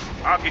minute.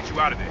 I'll get you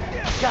out of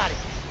there. Got it.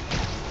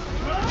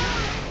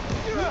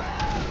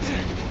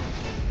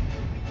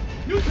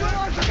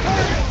 Neutralize the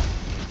target!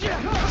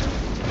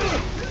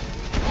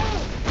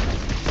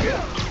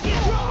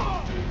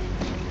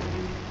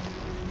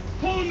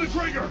 Pulling the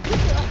trigger!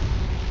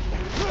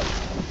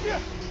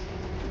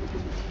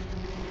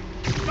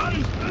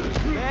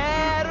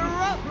 Batter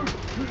up!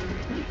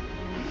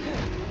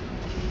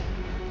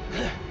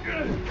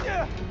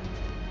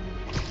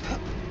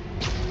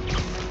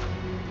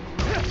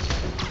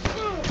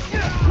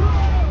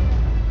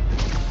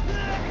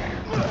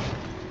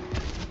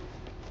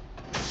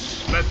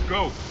 Let's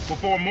go,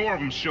 before more of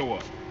them show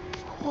up.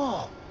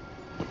 Whoa.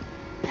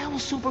 That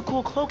was super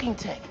cool cloaking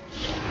tech.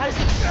 How does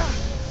it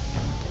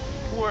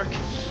work?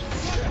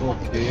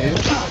 Okay.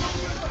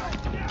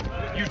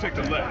 You take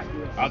the left,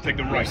 I'll take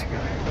the right.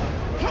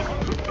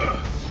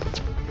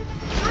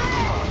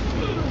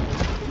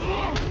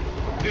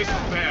 This is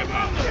bad,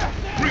 huh?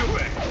 Real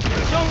bad.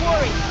 Don't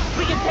worry,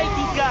 we can take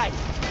these guys.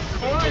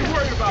 Oh, I ain't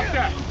worried about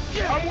that.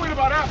 I'm worried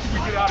about after we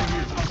get out of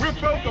here. We're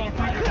both on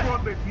previous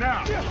shortlist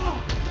now.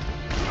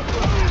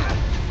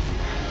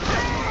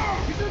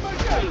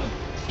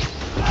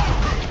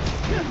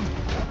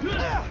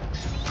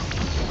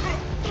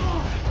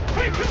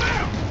 Hey, come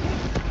out!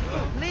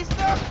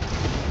 Lisa?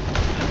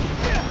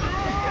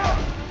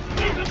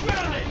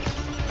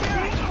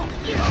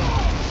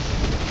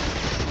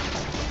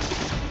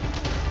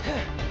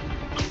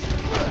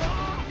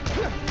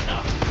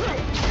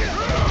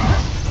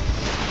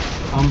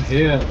 I'm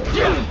here.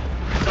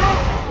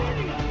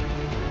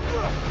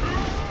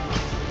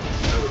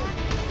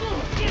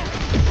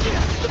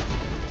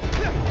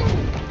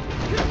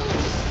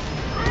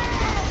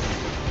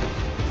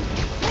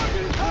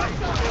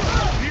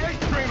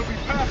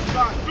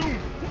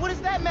 What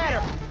does that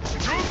matter?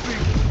 You'll see.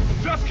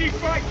 Just keep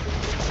fighting.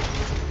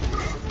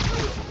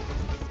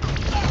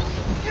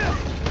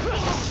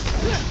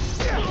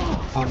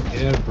 I'm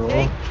here,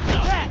 bro.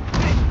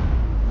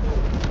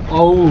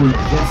 Oh,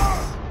 yes.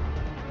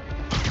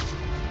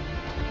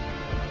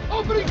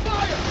 Opening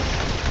fire!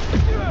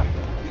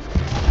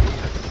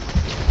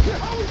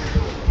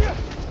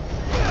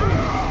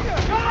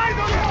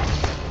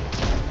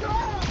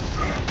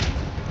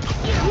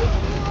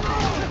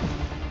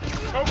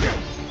 Okay,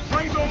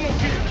 train's almost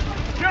here.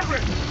 Get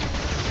ready.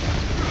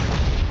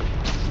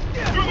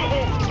 Through the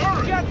hole,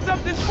 hurry! Got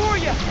something for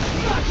you!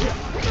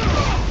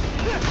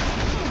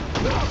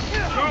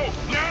 Go,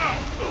 now!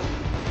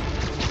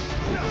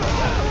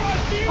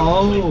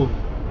 Oh.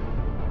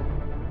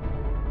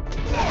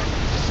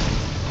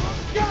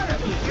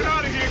 Get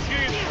out of here,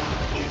 kid!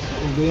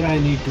 Where I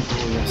need to go,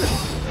 yes.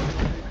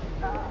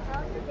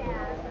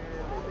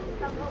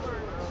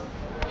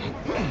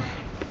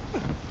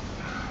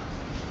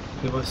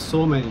 There were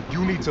so many.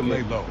 You need to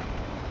lay low.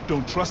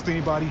 Don't trust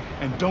anybody,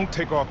 and don't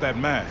take off that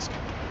mask.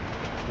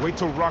 Wait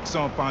till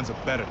Roxxon finds a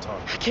better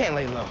target. I can't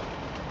lay low.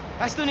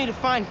 I still need to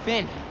find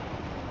Finn.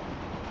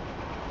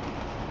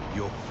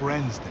 Your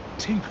friend's the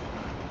Tinkerer.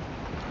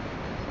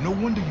 No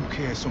wonder you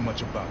care so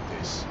much about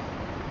this.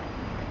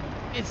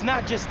 It's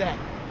not just that.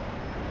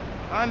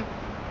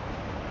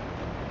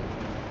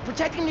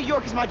 Protecting New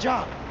York is my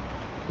job.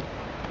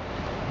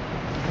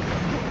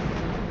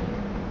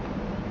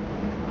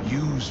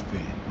 Use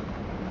Finn.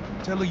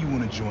 Tell her you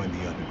want to join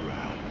the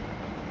underground.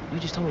 You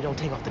just told me don't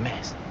take off the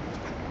mask.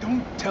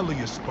 Don't tell her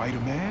you're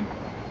Spider-Man.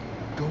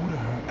 Go to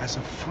her as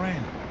a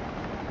friend.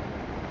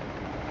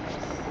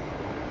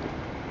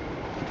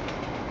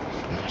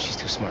 No, she's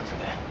too smart for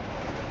that.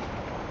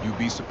 You'd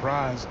be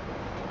surprised.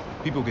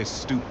 People get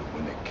stupid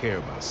when they care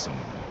about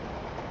someone.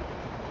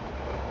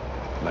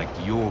 Like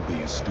you're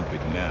being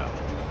stupid now.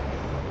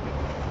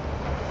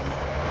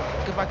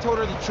 If I told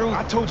her the truth...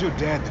 I told your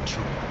dad the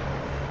truth.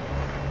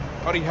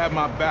 Thought he had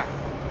my back.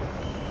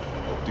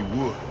 Hoped he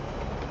would.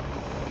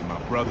 And my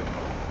brother.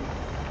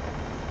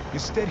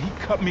 Instead, he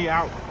cut me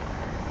out.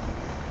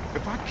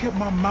 If I kept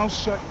my mouth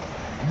shut,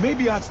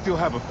 maybe I'd still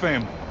have a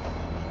family.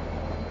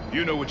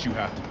 You know what you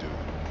have to do.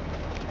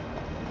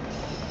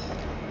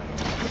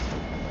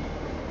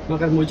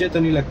 मगर मुझे तो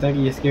नहीं लगता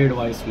कि इसके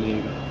advice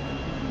लेगा.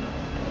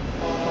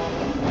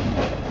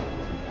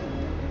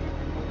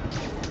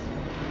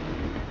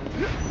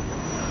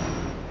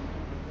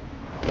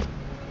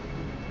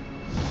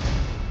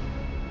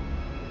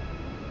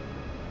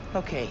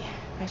 Okay,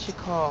 I should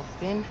call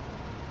Finn.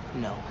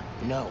 No.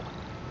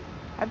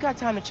 I've got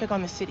time to check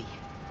on the city.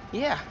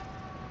 Yeah.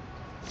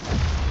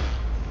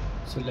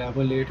 So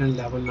level 8 and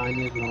level 9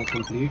 is now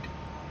complete.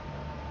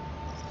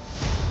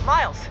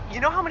 Miles, you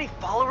know how many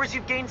followers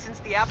you've gained since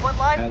the app went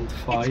live? Health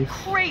 5. It's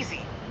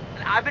crazy.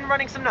 And I've been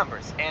running some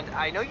numbers, and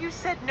I know you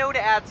said no to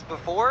ads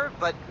before,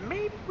 but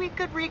maybe we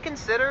could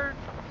reconsider?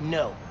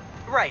 No.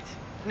 Right.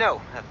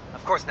 No,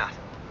 of course not.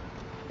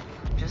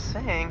 Just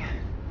saying.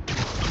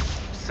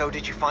 So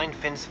did you find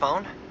Finn's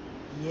phone?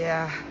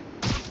 Yeah.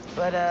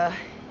 But,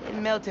 it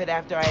melted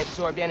after I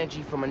absorbed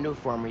energy from a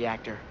Nuform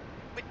reactor.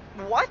 Wait,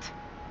 what?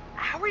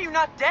 How are you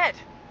not dead?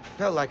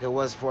 Felt like it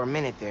was for a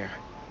minute there.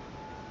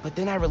 But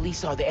then I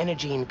released all the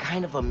energy in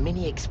kind of a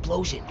mini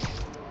explosion.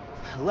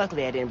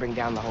 Luckily, I didn't bring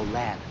down the whole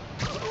lab.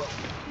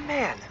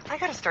 Man, I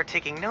gotta start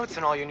taking notes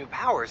on all your new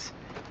powers.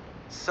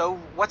 So,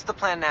 what's the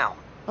plan now?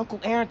 Uncle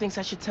Aaron thinks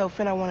I should tell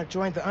Finn I want to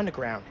join the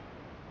underground.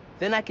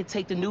 Then I could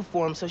take the new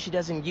form so she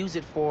doesn't use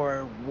it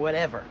for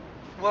whatever.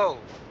 Whoa,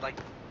 like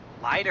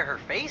Lie to her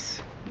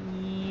face?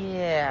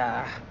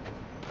 Yeah,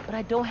 but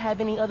I don't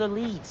have any other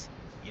leads.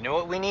 You know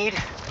what we need?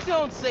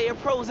 Don't say a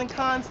pros and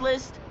cons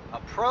list. A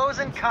pros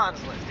and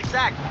cons list,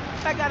 exactly.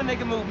 I gotta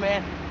make a move,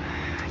 man.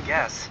 I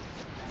guess.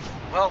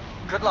 Well,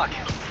 good luck.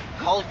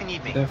 Call if you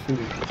need me.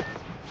 Definitely.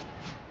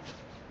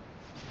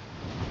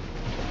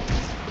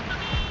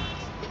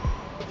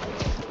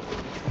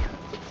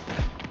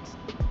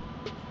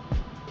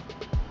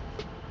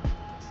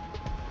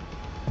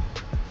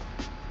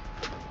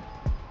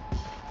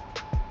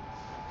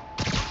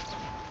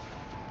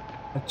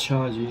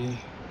 अच्छा जी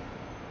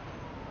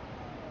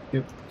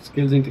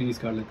skills increase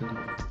कर लेते हैं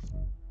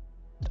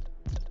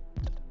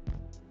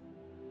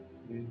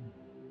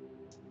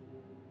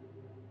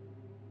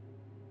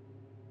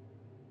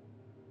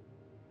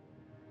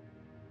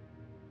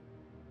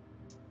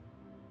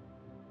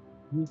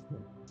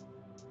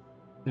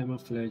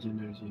camouflage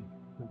energy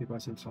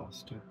 20%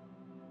 faster.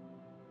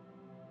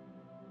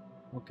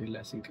 Okay,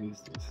 let's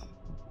increase this.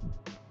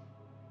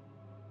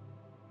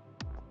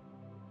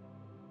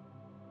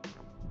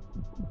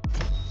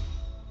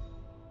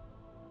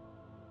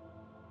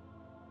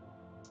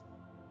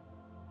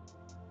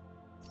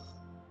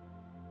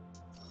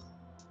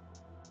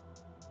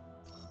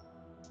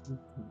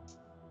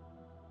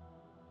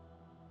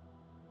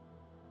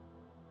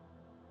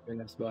 Okay,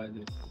 let's buy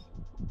this.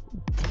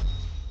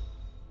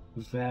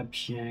 Web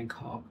shank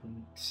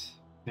Hawkins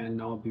can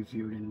now be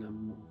viewed in the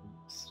move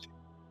list.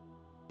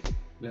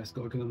 Let's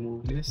go to the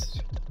move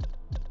list.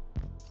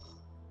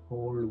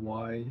 Hold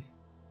Y.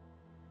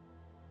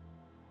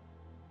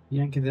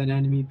 Yank is an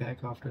enemy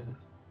back after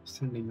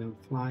sending them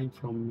flying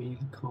from me.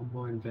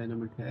 Combo and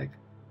venom attack.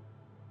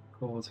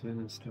 Calls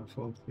venom stuff.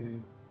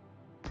 Okay.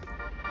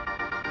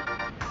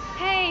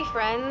 Hey,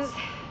 friends.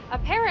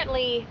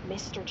 Apparently,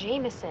 Mr.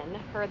 Jameson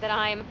heard that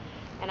I'm,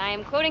 and I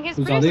am quoting his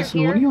producer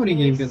here,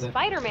 a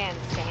Spider-Man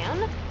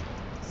stan.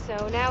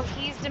 So now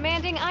he's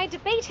demanding I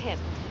debate him.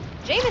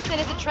 Jameson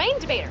is a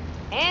trained debater,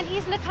 and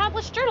he's an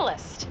accomplished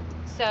journalist.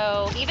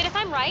 So even if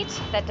I'm right,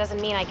 that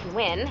doesn't mean I can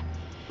win.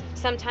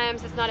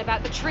 Sometimes it's not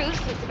about the truth,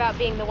 it's about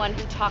being the one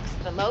who talks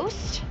the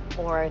most,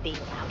 or the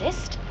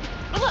loudest.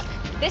 But look,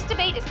 this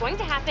debate is going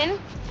to happen.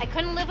 I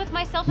couldn't live with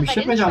myself if I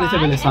didn't try.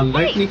 And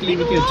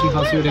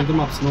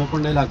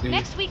hey,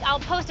 next week I'll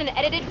post an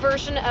edited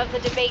version of the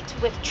debate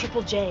with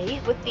Triple J,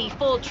 with the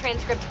full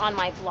transcript on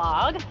my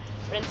blog.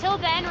 But until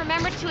then,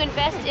 remember to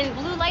invest in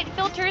blue light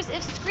filters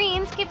if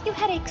screens give you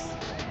headaches.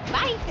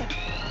 Bye!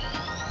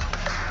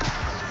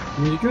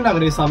 मुझे क्यों लग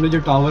रहा है सामने जो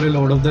tower है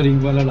Lord of the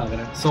ring वाला लग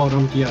रहा है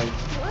सौरम की आई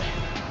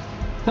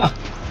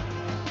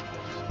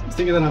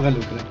इसी की तरह का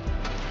लुक रहा है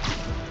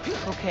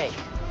Okay,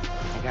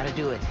 I gotta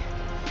do it.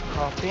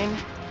 Call Finn,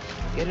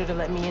 get her to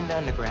let me in the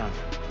underground.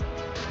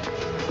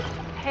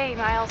 Hey,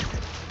 Miles.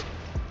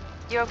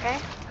 You okay?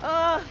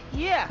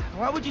 Yeah.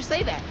 Why would you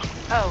say that?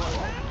 Oh,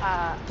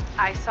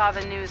 I saw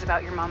the news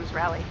about your mom's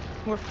rally.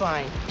 We're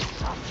fine.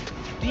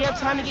 Do you have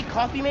time to get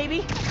coffee,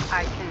 maybe?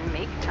 I can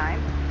make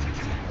time.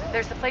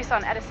 There's a place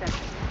on Edison,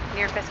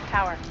 near Fisk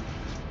Tower.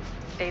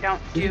 They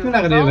don't do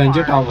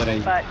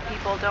phone, but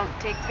people don't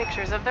take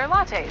pictures of their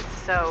lattes,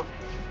 so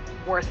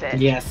worth it.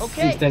 Yes,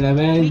 okay. It's an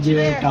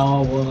Avenger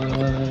Tower.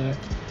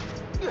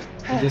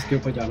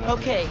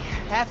 Okay,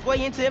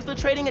 halfway into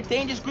infiltrating a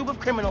dangerous group of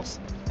criminals.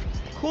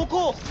 Cool,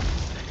 cool.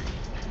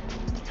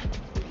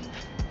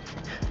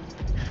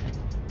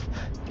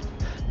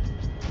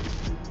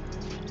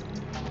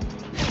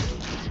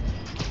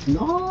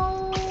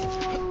 No,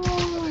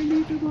 I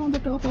need to go on the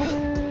top of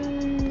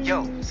it.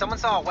 Yo, someone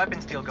saw a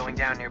weapons deal going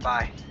down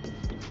nearby.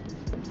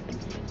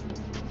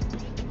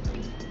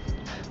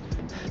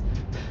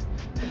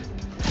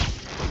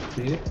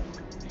 Okay.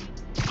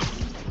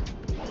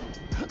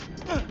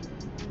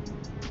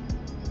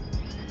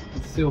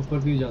 इससे ऊपर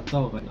भी जाता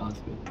होगा यहाँ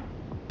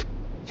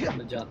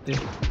से जाते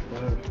हैं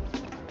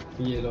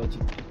ये लो जी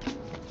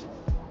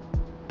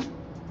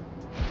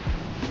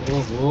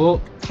ओहो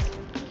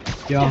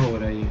क्या हो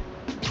रहा है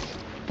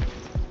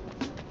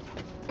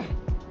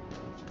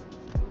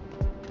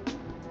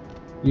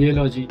ये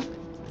लो जी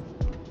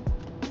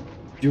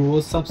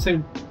जो सबसे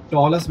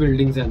टॉलेस्ट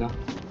बिल्डिंग्स है ना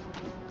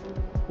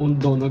उन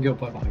दोनों के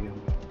ऊपर आ गया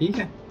ठीक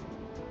है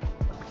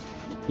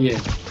ये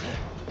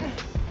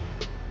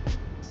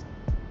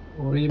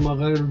और ये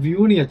मगर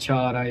व्यू नहीं अच्छा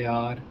आ रहा है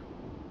यार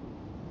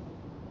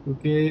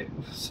क्योंकि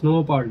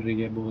स्नो पड़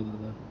रही है बहुत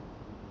ज़्यादा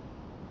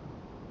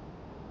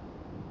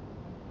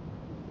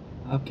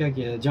अब क्या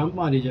किया जंप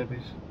मारी जाए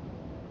फिर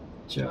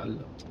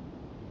चलो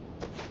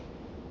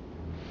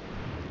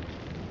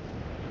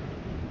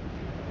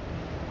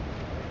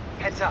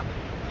Heads up.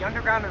 The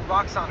Underground and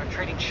Roxxon are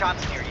trading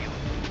shots near you.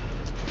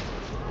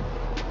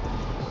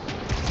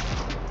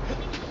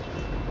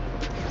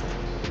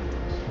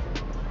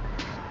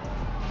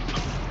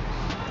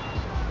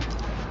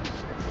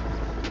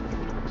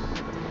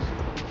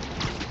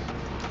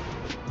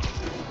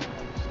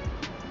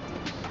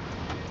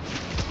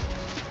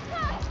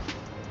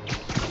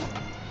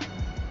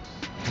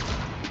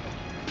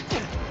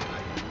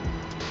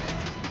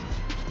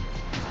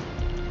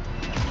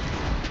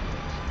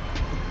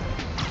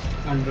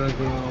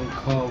 underground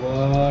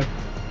cover.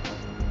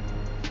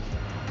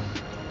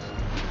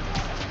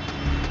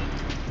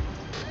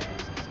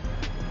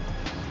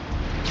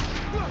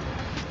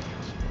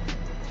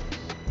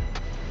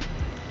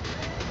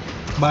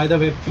 By the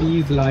way,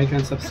 please like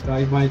and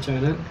subscribe my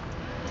channel,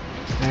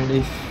 and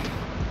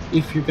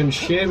if you can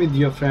share with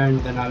your friend,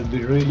 then I'll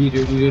be really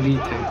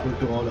thankful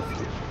to all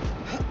of you.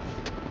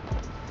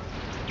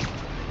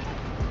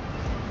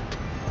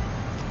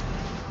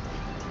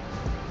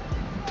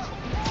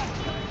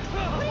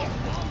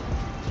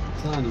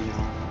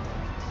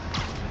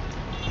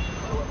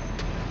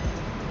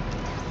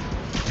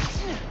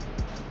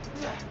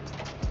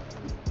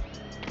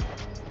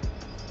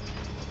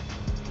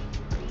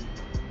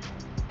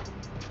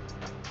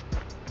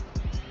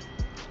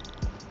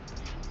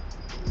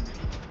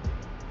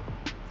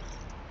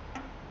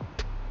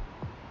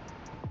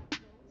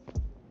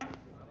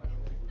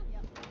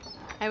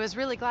 I was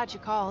really glad you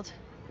called.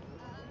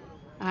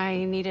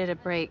 I needed a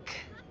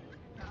break.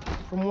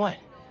 From what?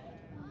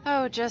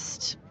 Oh,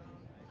 just...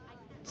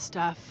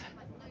 stuff.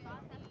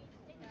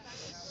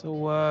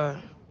 So,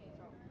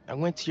 I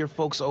went to your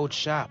folks' old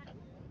shop.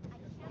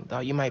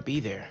 Thought you might be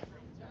there.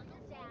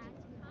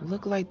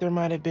 Looked like there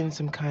might have been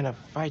some kind of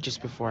fight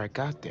just before I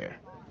got there.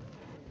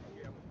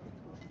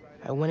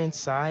 I went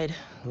inside,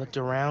 looked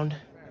around.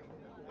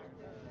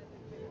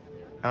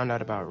 Found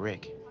out about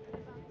Rick.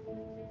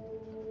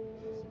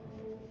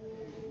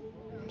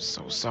 I'm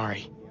so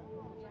sorry.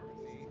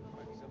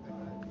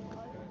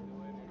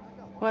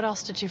 What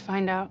else did you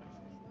find out?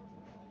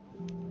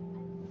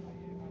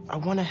 I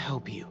want to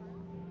help you.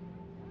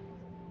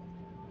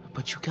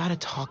 But you gotta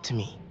talk to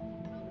me.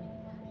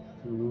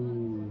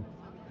 Ooh,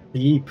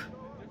 deep.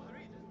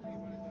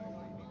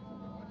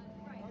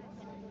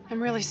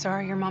 I'm really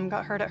sorry your mom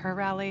got hurt at her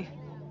rally.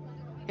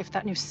 If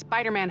that new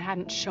Spider-Man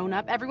hadn't shown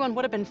up, everyone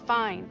would have been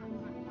fine.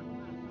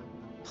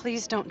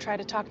 Please don't try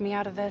to talk me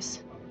out of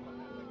this.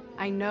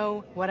 I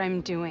know what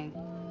I'm doing.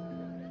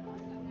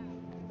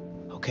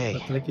 Okay.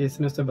 मतलब कि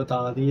इसने उसे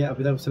बता दिया,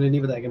 अभी तक उसने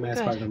नहीं बताया कि मैं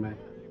Spiderman.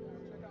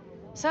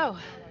 So,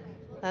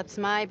 that's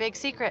my big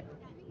secret.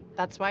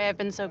 That's why I've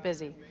been so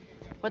busy.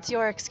 What's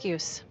your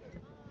excuse?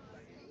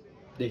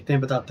 देखते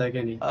हैं बताता है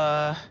कि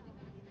नहीं.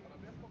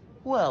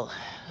 Well,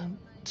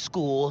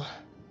 school,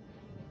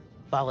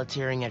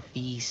 volunteering at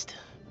Feast.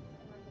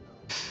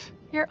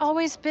 You're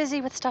always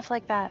busy with stuff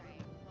like that.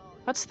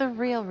 What's the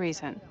real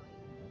reason?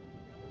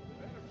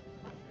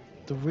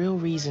 The real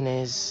reason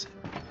is...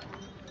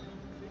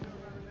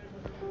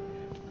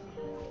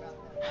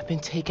 I've been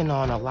taking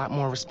on a lot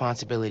more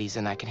responsibilities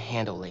than I can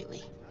handle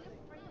lately.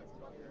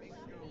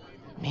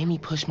 Made me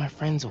push my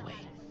friends away.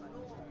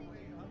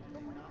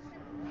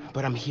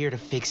 But I'm here to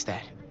fix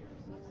that.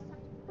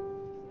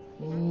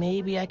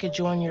 Maybe I could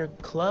join your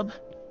club?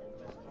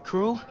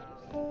 Crew?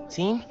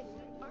 Team?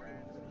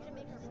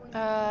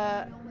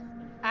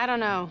 I don't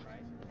know.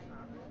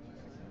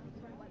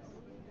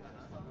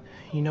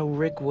 You know,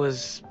 Rick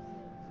was...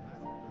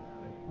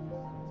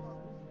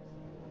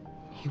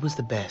 He was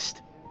the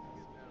best.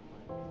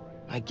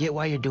 I get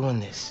why you're doing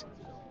this.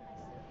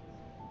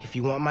 If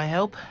you want my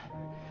help,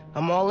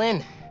 I'm all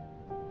in.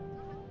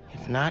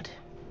 If not,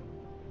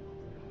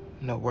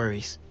 no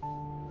worries.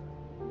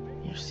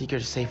 Your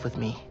secret is safe with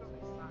me.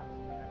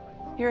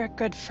 You're a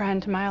good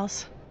friend,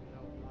 Miles.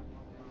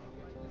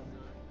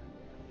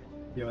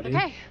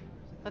 Okay,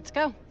 let's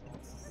go.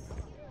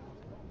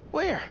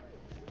 Where?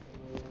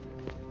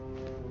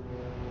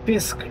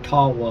 Fisk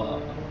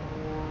Tower.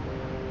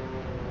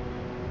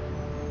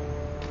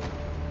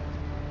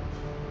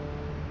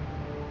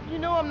 You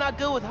know I'm not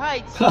good with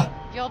heights.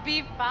 You'll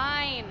be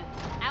fine.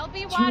 I'll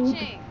be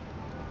watching.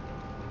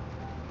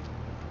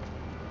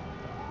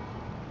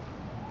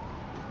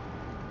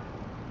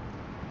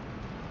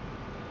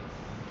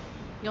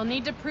 You'll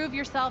need to prove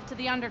yourself to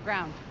the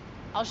underground.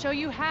 I'll show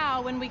you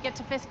how when we get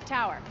to Fisk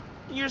Tower.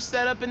 You're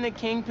set up in the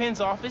Kingpin's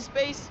office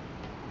space?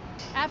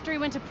 After he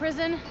went to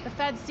prison, the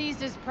feds seized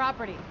his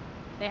property.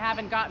 They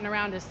haven't gotten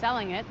around to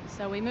selling it,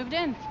 so we moved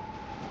in.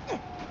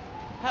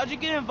 How'd you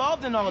get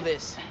involved in all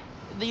this?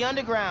 The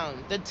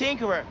underground, the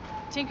Tinkerer.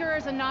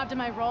 Tinkerer's a nod to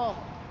my role.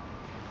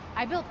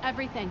 I built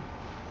everything.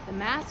 The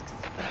masks,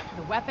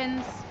 the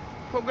weapons.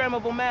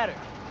 Programmable matter.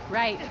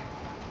 Right.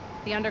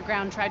 The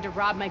underground tried to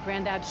rob my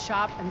granddad's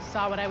shop and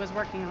saw what I was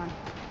working on.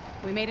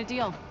 We made a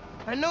deal.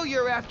 I know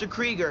you're after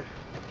Krieger,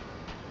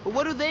 but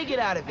what do they get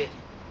out of it?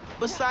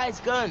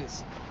 Besides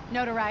guns?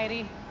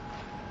 Notoriety.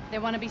 They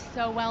want to be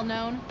so well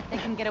known, they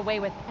can get away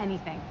with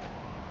anything.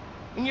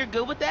 And you're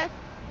good with that?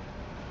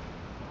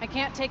 I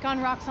can't take on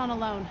Roxxon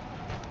alone.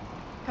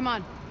 Come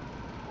on.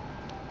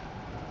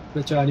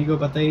 बेचारी को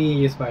पता ही नहीं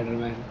है ये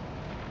Spiderman.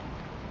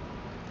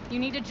 You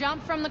need to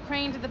jump from the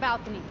crane to the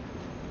balcony.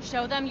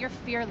 Show them you're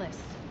fearless.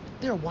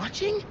 They're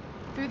watching?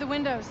 Through the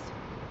windows.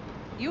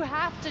 You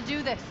have to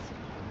do this.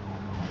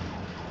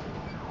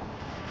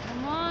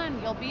 Come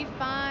on, you'll be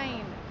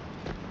fine.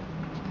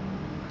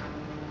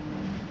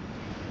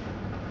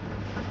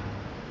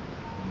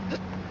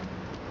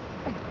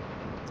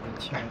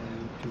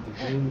 To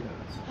the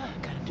windows.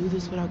 Gotta do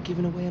this without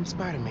giving away I'm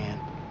Spider-Man.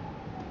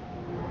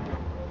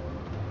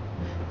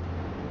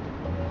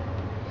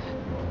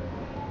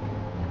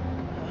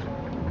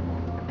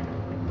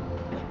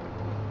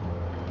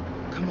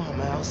 Come on,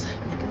 Miles.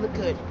 Make it look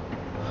good.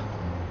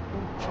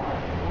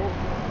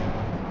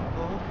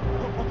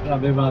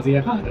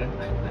 ड्रामेबाजियां खा रहे हैं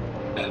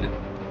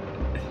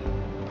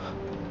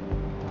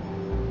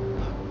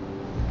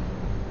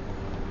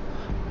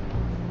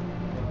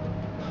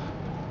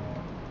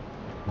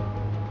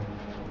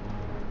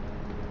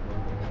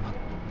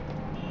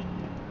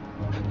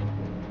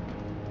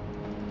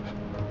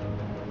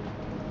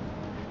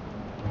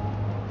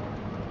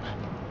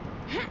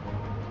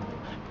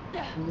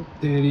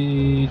तेरी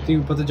इतनी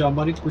ऊपर से job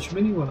मारी कुछ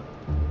भी नहीं हुआ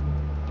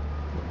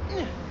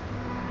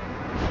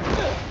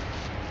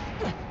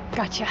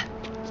Gotcha.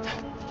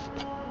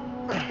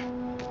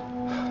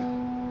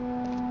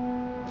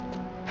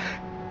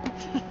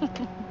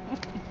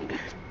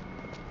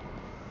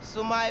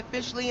 So am I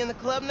officially in the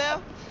club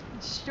now?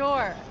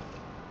 Sure,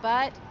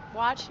 but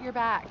watch your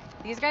back.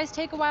 These guys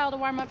take a while to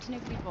warm up to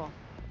new people.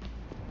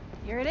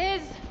 Here it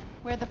is,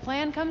 where the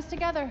plan comes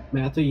together.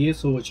 मैं तो ये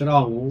सोच रहा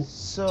हूँ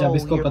जब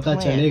इसको पता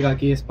चलेगा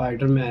कि ये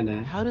स्पाइडरमैन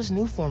है How does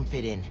new form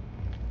fit in?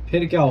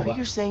 फिर क्या होगा?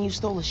 You're saying you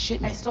stole a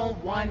shipment. I stole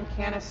one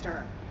canister.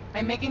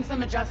 I'm making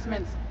some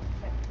adjustments.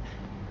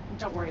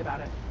 Don't worry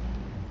about it.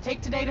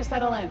 Take today to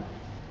settle in.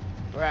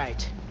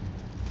 Right.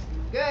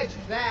 Good,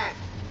 that.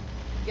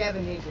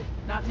 Gavin needs it.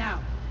 Not now.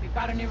 We've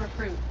got a new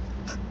recruit.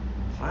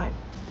 Fine.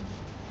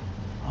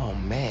 Oh,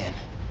 man.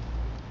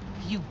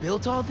 You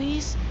built all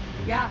these?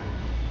 Yeah.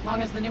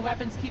 Long as the new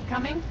weapons keep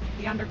coming,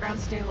 the underground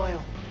stay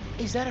loyal.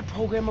 Is that a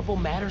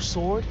programmable matter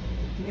sword?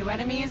 New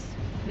enemies,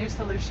 new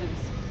solutions.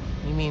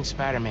 You mean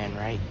Spider-Man,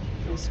 right?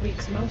 This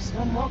week's most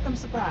unwelcome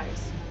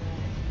surprise.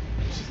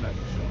 She's not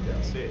gonna show him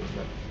downstairs,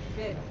 right?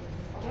 Finn,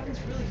 Gavin's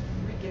really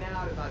freaking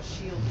out about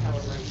shield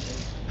calibration.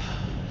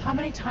 How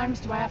many times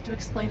do I have to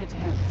explain it to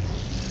him?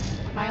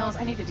 Miles,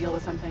 I need to deal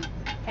with something.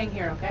 Hang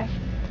here, okay?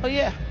 Oh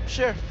yeah,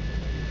 sure.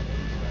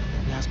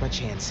 Now's my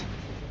chance.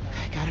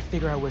 I gotta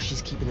figure out where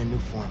she's keeping the new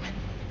form.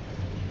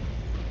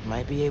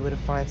 Might be able to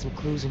find some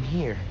clues in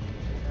here.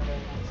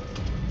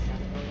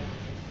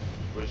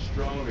 We're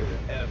stronger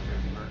than ever,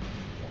 Merc.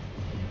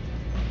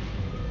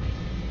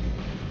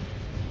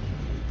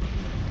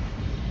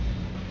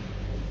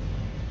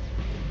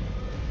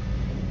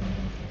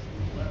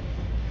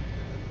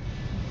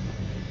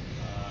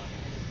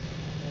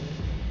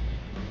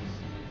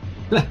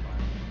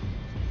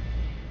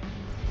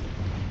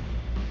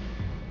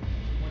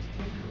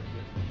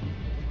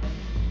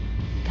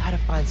 Gotta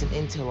find some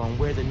intel on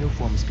where the new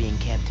form is being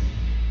kept.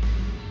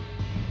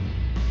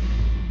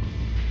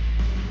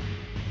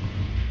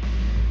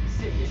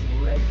 City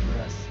isn't ready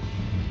for us.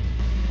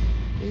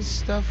 This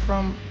stuff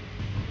from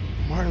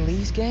Martin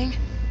Lee's gang?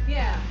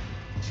 Yeah,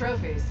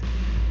 trophies.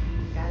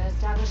 Gotta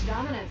establish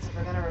dominance if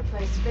we're gonna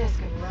replace Fisk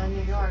and run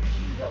New York.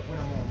 But when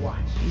I'm on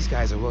watch. These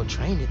guys are well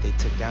trained if they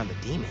took down the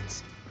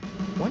demons.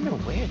 Wonder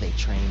where they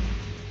trained.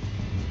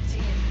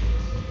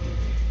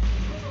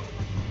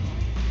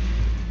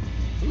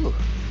 Ooh,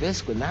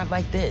 Fisk would not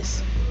like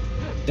this.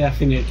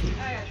 Definitely.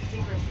 I got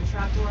secrets and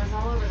trapdoors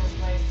all over this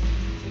place.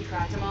 We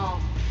cracked them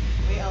all.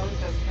 We own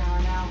Fisk power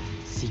now.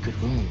 Secret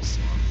rooms.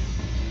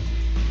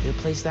 They're a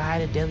place to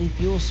hide a deadly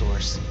fuel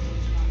source.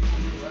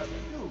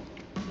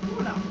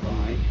 We're not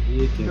fine.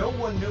 No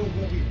one knew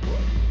who we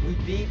were. We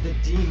beat the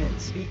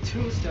demons, beat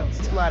Tombstones.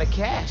 That's a lot of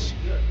cash.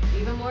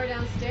 Even more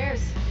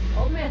downstairs.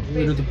 Old man's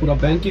मेरे तो पूरा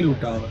bank ही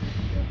लूटा हुआ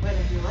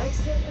whether he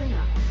likes it or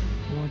not.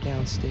 More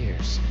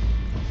downstairs.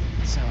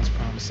 That sounds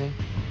promising.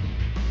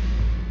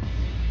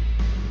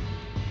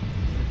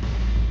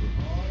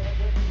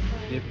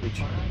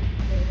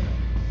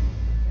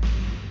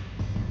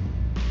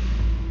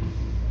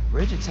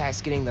 Bridge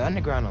attack's getting the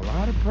underground a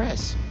lot of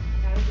press.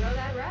 Gotta grow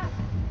that rap.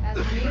 As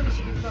for me, we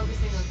should be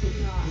focusing on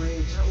keeping off.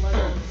 Not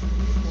lugging.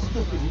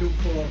 Stupid new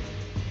form.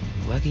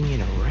 Lugging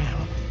it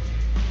around.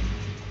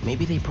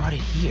 Maybe they brought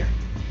it here.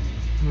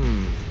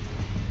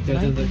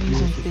 Might be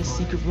using Fisk's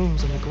secret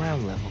rooms on the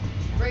ground level.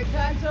 Break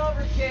time's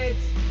over, kids.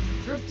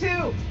 Group 2,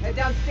 head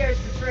downstairs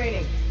for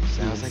training.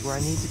 Sounds like where I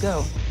need to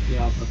go.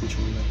 Yeah, आपका कुछ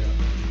हो गया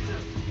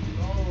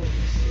Holy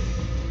shit.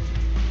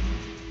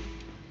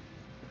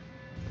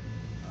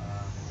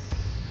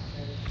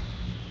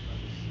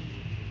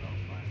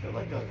 I feel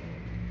like I've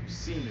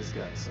seen this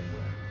guy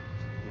somewhere.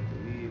 Can't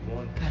believe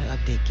one. Gotta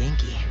update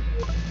Genki.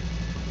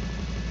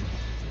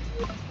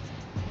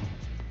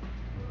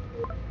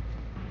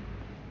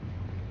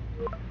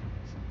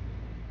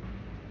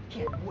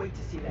 Can't wait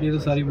to see that. ये तो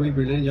सारी वही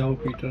building हैं जहाँ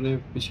पीटर ने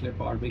पिछले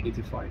पार्ट में की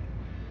थी fight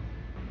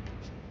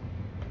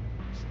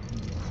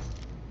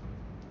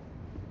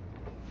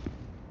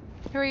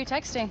Who are you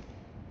texting?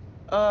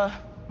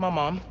 My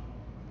mom.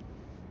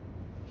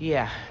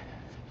 Yeah,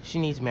 she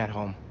needs me at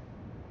home.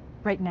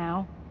 Right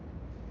now?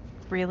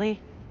 Really?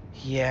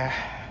 Yeah,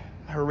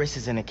 her wrist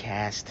is in a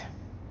cast.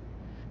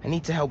 I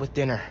need to help with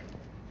dinner.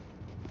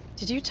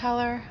 Did you tell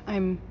her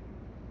I'm...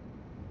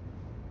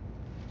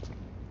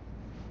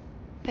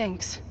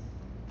 Thanks.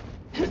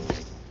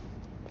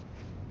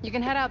 You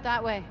can head out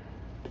that way.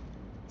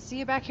 See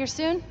you back here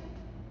soon?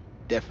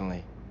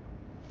 Definitely.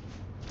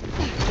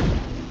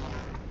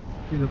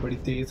 ये तो बड़ी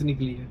तेज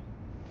निकली है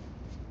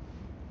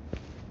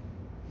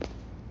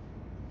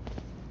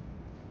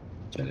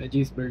चले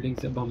जी इस building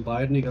से अब हम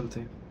बाहर निकलते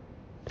हैं,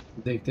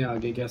 देखते हैं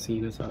आगे क्या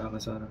सीन है सारा का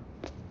सारा।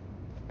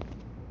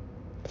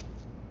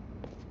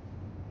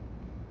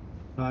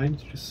 Time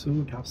to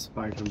suit of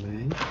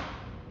Spider-Man.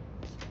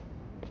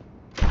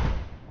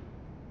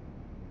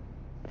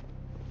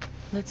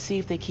 Let's see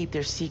if they keep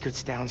their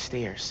secrets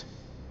downstairs.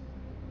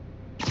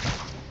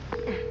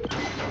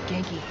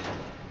 Genki,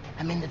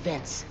 I'm in the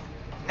vents.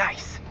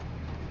 Nice.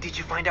 Did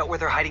you find out where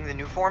they're hiding the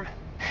new form?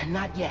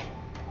 Not yet,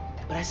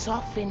 but I saw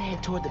Finn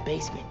head toward the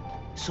basement,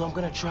 so I'm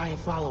gonna try and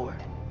follow her.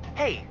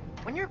 Hey,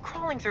 when you're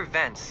crawling through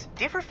vents,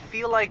 do you ever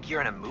feel like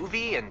you're in a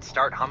movie and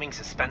start humming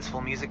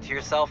suspenseful music to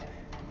yourself?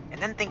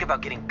 And then think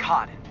about getting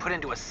caught and put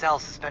into a cell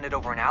suspended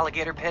over an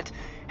alligator pit,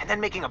 and then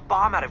making a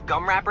bomb out of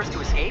gum wrappers to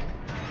escape?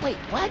 Wait,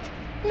 what?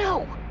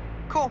 No!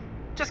 Cool.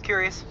 Just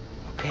curious.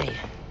 Okay,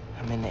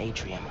 I'm in the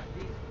atrium.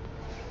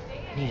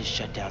 I need to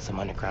shut down some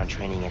underground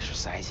training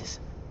exercises.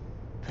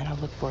 Then I'll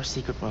look for a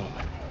secret room.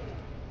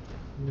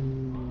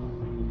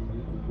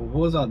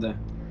 बहुत ज़्यादा है।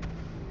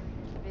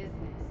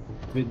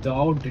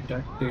 Without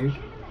detected,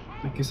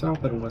 मैं किस तरह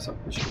करूँगा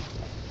सब कुछ?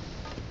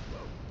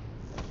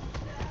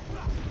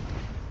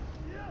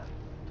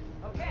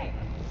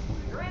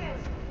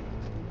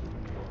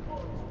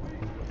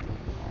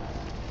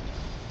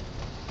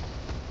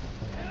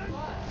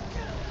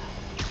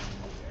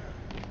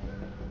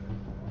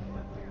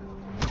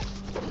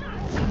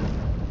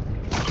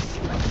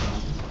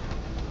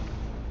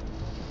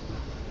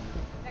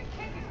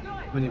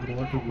 Many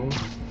more to go.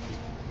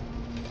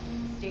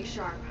 Stay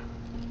sharp.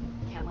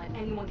 Can't let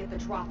anyone get the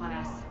drop on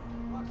us.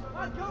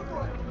 Let's go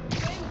for it.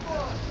 Aim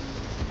for it.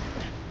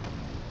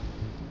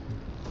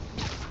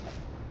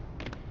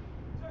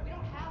 We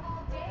don't have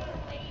all day,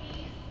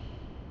 ladies.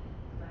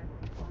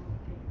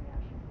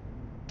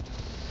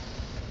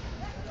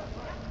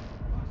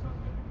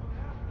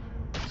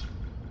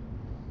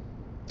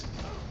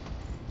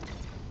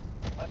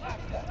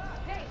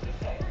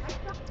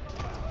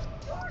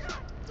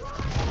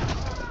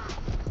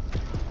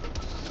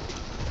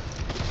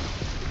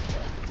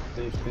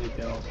 देखते हैं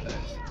क्या होता है।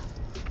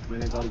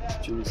 मैंने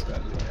गलत चूज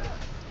कर लिया,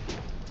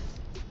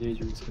 ये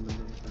चूज करना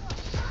पड़ेगा।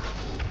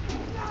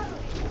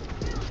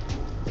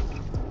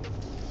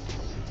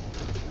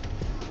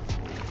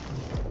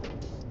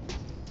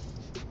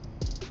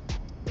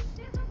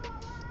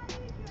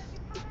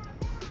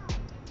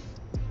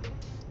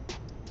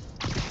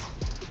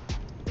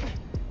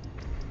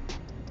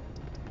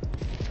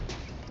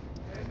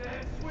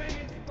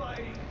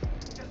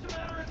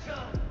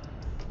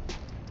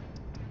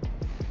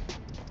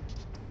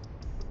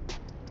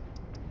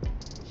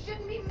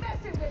 Shouldn't be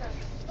messing with us,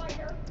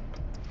 spider!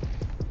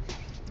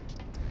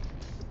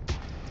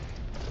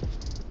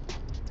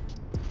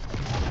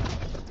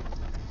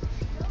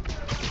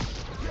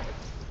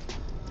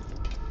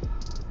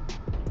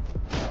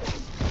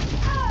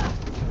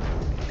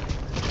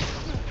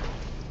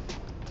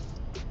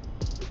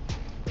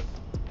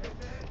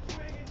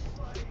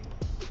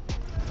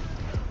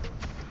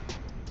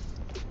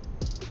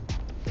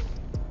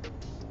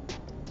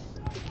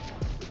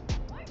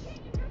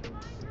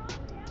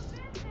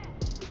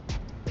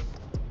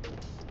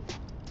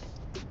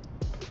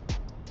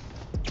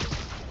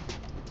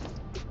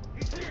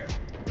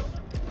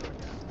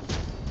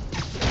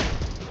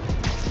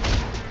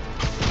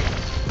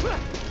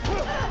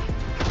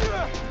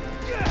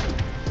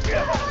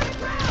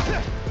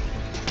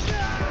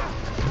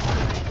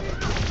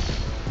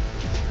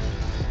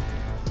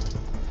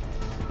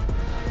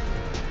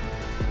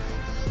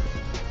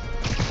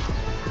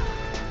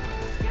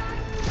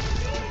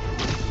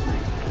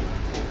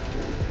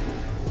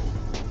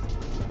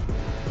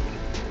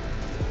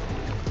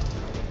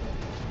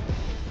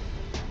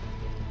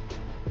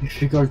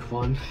 Difficult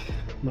one,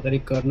 मगर ये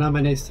करना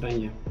मैंने इस तरह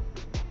ही है,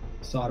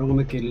 सारों को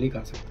मैं किल नहीं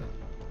कर सकता।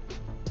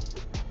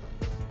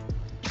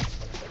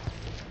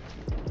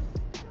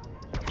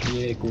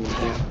 ये एक और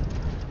है,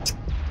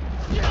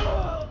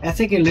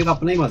 ऐसे खेलने का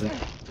अपना ही मजा है,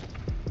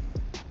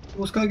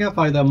 उसका क्या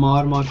फायदा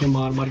मार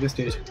मार के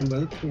स्टेज खत्म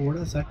कर।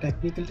 थोड़ा सा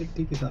टेक्निकल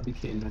के साथ भी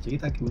खेलना चाहिए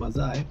ताकि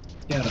मजा आए।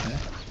 क्या रहा है,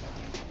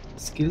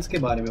 स्किल्स के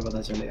बारे में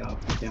पता चले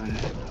आपको क्या है।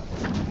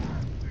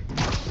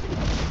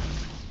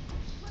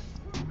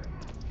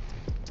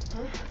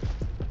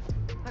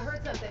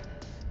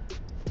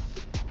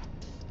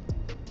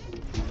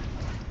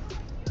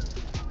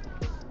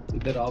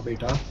 इधर आओ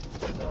बेटा,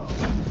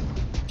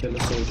 चलो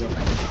सो जाओ।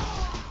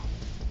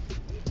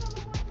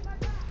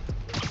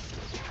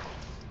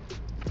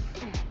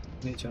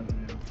 नहीं चल रहा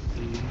है,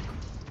 1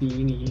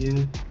 3 ये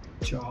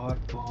 4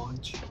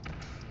 5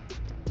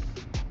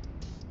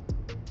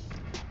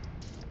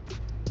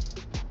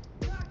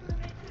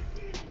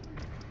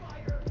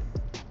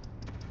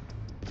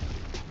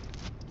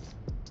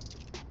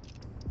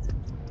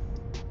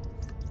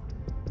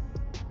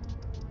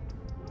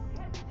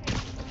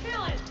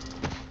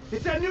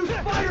 It's that new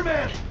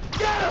Spider-Man!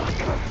 Get him!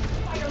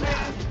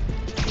 Spider-Man!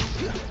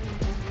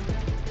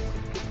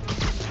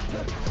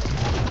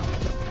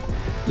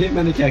 ये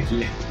मैंने क्या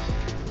किया?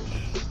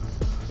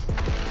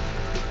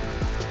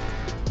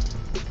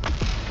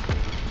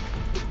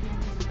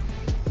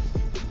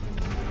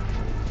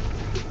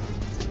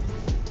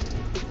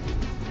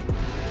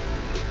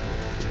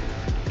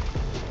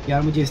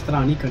 यार मुझे इस तरह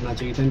नहीं करना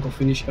चाहिए था, इनको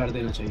फिनिश कर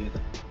देना चाहिए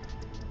था।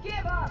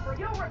 Give up or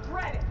you'll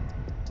regret it.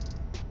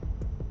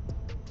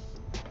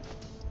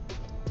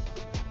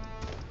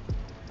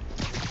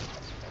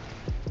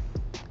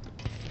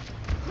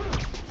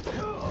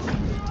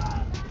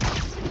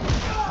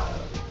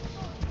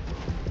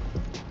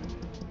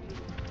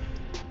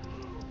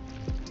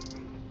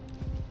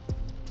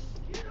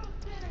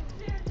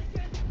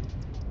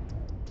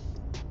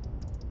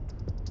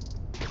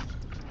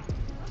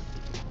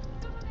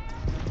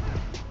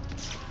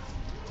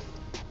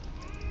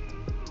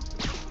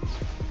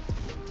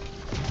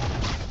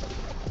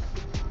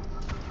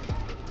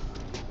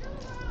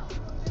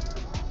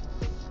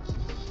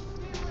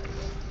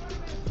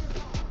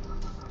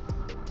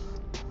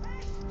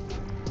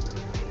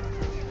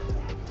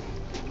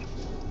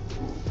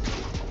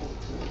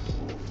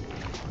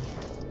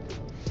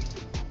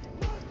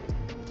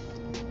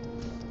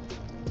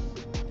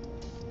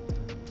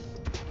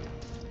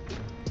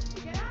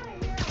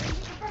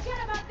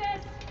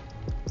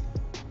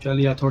 चल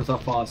यार थोड़ा सा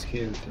फास्ट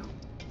खेलते हैं,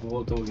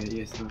 बहुत हो गया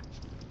ये सब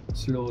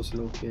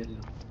स्लो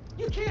खेलना।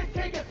 You can't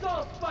take us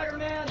all,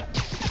 Spider-Man.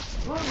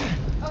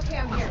 Okay,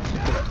 I'm here.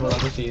 थोड़ा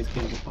सा तेज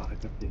खेल के पार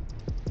करते हैं।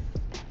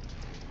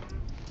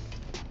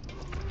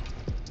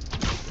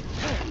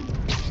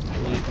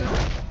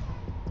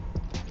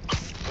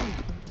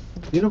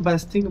 You know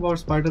best thing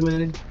about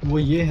Spider-Man वो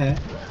ये है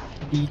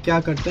कि क्या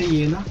करता है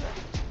ये ना,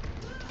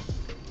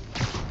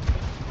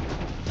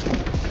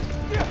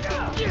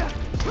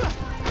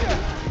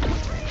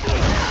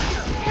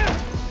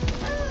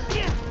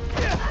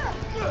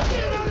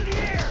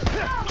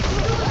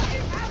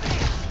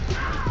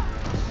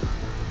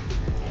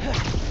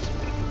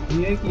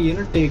 ये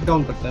ना टेक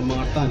डाउन करता है,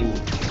 मारता नहीं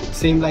है।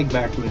 सेम लाइक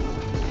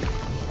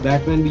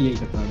बैटमैन भी यही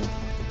करता है।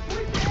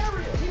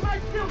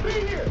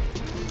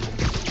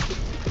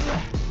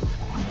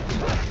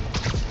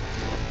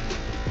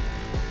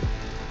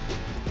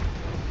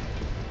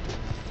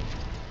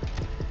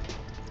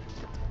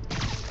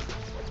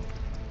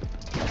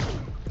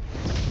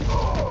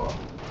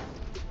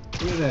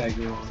 ये रह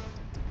गया।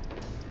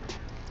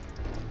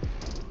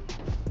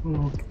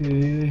 Okay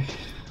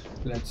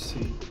let's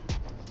see.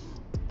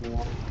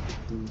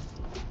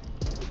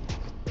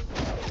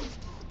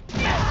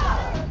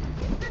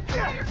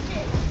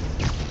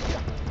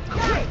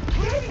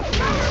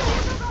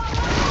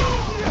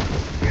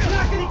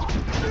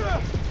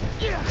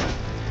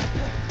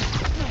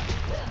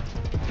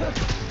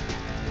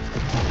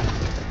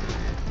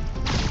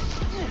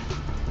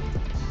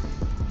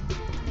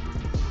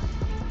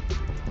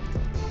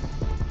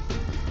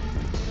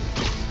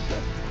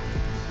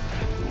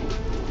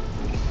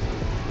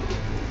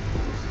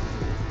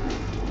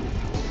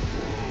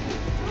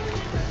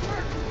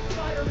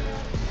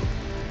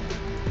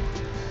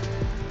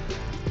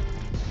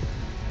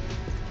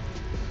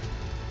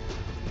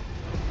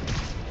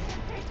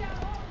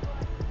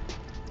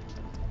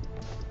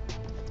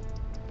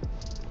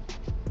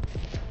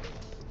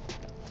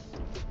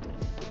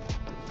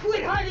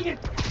 Quit hiding it!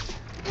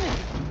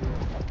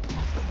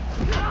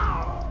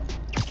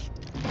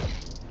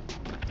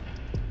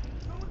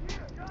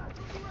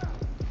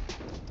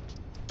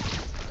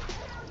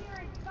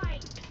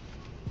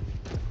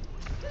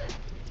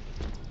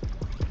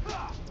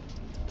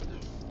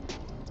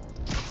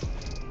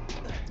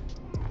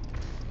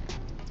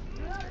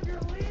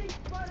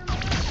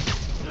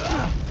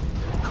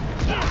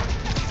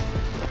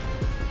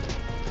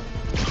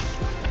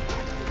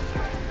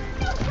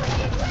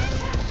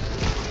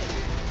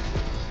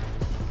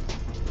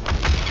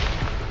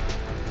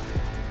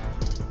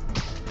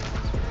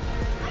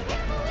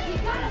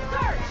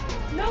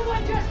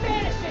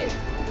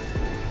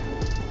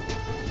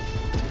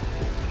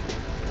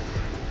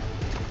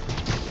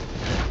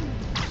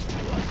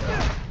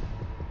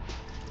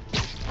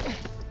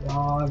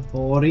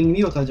 Boring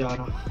नहीं होता जा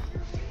रहा,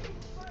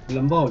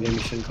 लंबा हो गया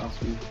मिशन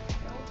काफी।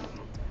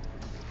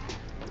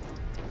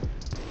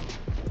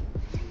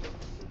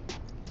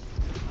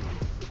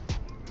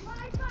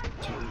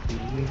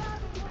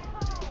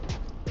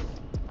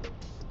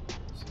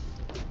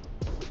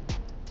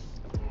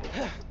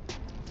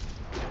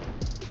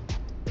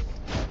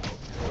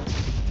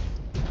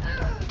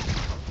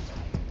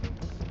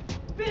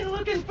 Been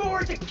looking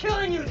forward to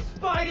killing you,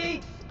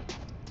 Spidey!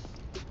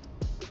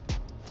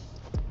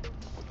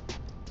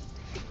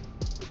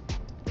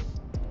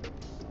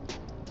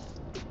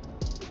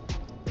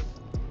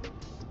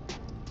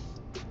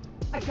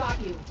 I got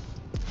you.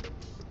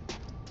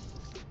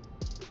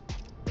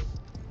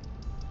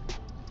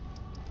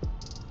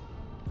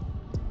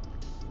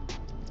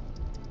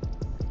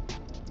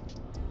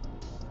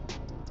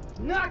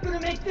 Not gonna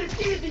make this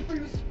easy for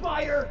you,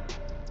 Spider!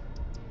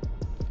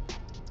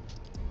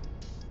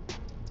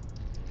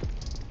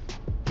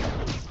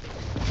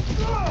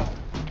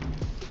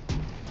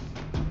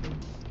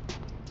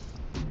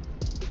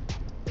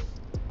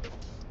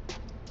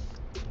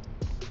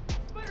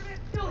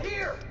 Spider-Man's still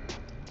here!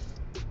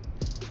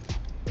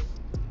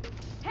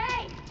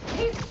 Hey!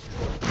 He's...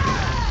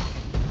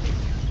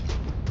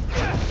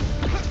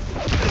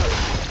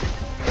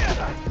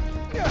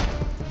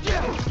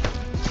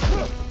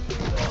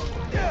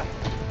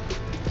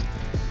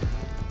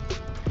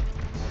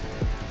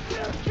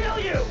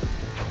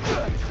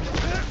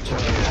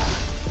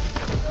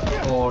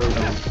 All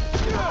done.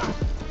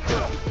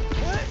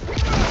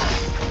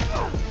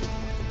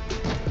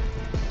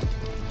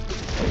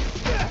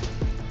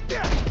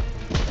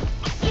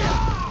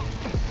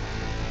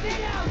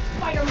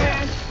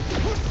 Spider-Man!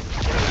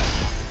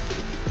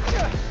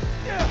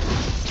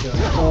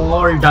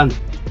 All done.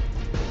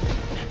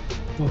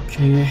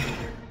 Okay.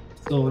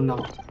 So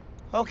now.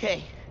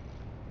 Okay.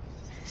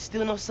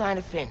 Still no sign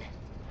of Finn.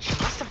 She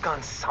must have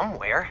gone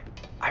somewhere.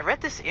 I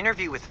read this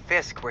interview with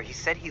Fisk where he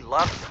said he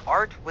loves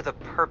art with a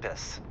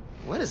purpose.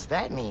 What does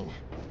that mean?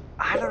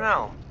 I don't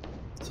know.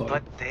 Sorry.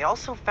 But they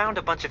also found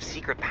a bunch of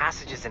secret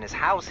passages in his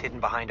house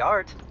hidden behind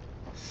art.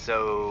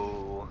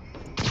 So...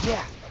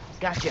 Yeah,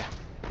 gotcha.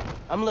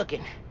 I'm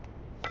looking.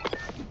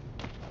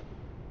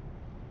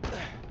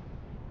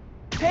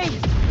 Hey!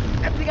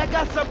 I think I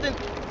got something!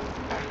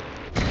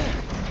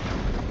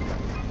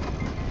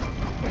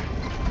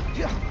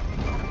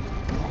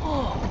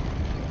 Whoa!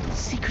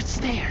 Secret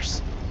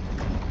stairs.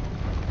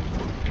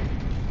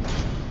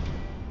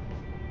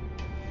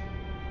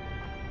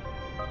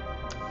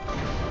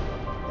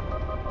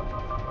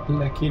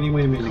 Luckily,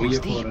 मुझे मिल गई है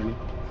फौरन।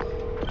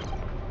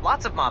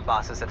 Lots of mob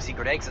bosses have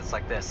secret exits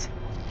like this.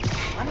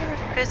 Wonder if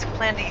Fisk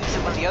planned to use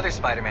it when the other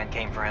Spider-Man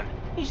came for him.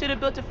 He should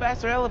have built a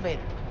faster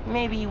elevator.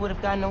 Maybe he would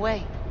have gotten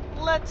away.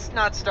 Let's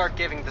not start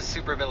giving the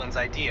supervillains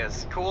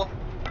ideas, cool?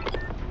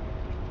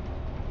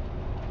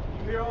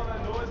 You hear all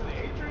that noise in the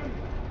atrium?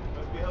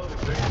 Must be hell of a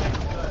great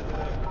exercise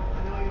today.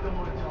 I know you don't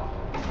want to talk.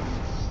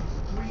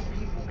 3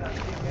 people got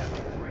kicked out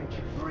of the bridge.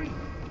 3! You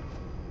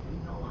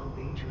know how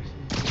dangerous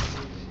this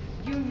is.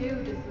 You knew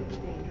this was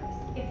dangerous.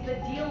 It's the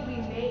deal we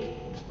made.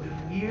 But if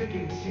we're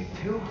getting sick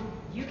too?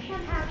 You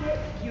can't hack it,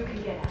 you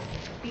can get at it.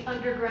 The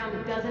underground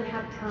doesn't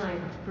have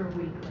time for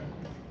weaklings.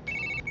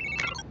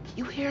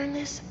 You hearing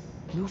this?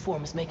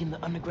 Newform is making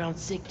the underground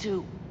sick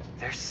too.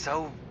 They're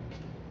so...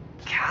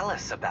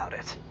 callous about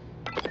it.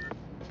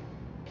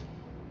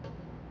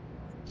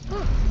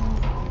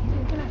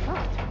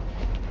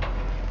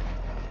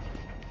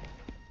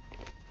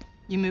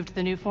 You moved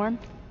the new form?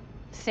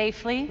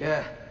 Safely?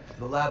 Yeah, to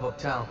the lab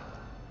uptown.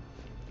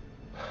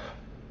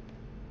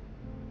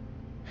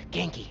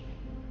 Genki,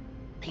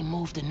 they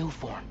moved the new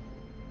form.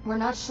 We're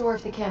not sure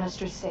if the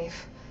canister's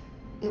safe.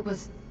 It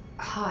was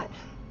hot,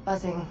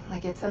 buzzing,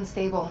 like it's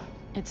unstable.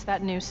 It's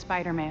that new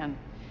Spider-Man.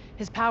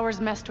 His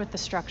powers messed with the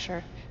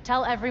structure.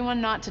 Tell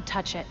everyone not to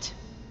touch it.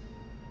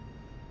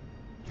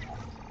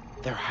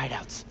 They're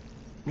hideouts.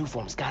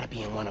 Newform's gotta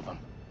be in one of them.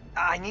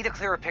 I need a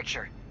clearer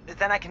picture.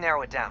 Then I can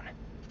narrow it down.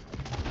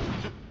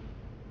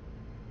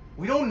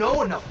 We don't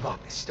know enough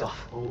about this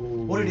stuff.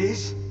 What it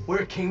is, where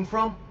it came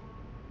from.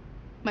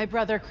 My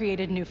brother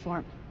created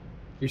Newform.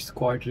 It's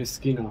quite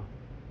risky now.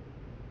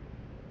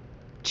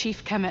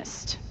 Chief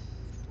chemist.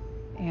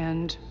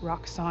 And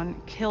Roxxon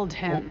killed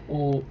him.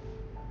 Oh.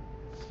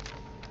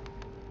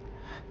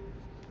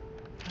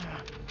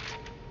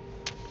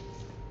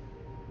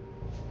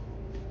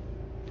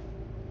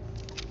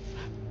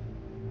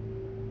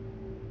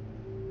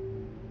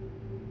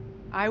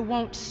 I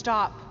won't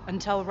stop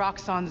until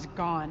Roxxon's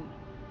gone.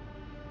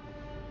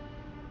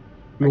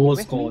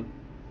 Close call.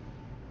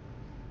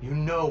 You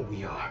know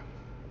we are.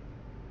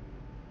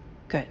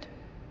 Good.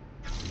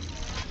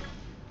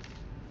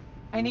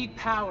 I need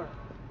power.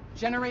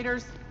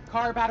 Generators,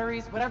 car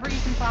batteries, whatever you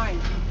can find.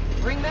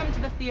 Bring them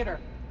to the theater.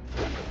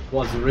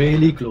 Was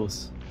really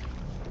close.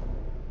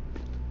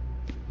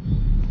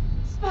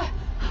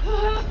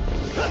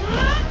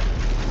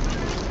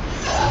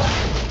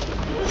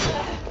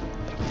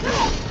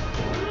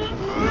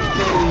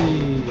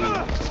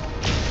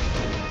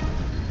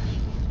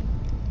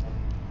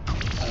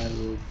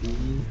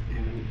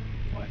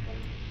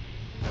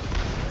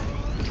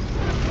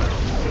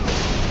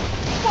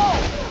 Whoa!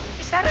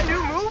 Is that a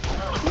new move?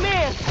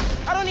 Man,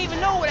 I don't even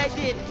know what I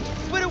did,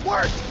 but it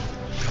worked!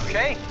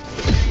 Okay,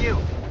 good for you.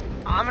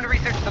 I'm gonna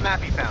research the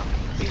map you found.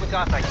 See what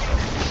dots I can find.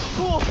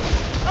 Cool.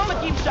 I'm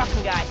gonna keep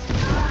shocking guys.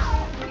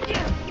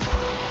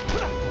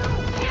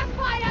 Can't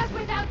fight us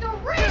without the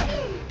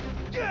ring!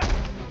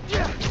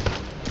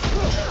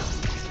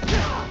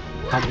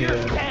 Come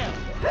here.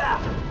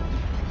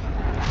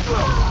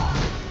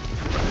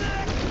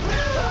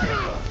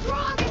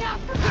 Strong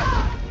enough for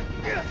us!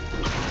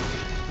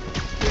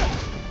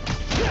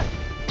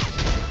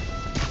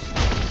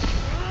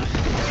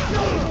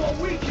 Show them what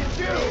we can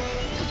do!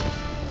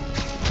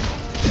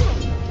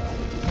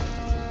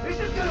 Is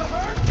this gonna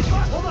hurt?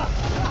 Hold up!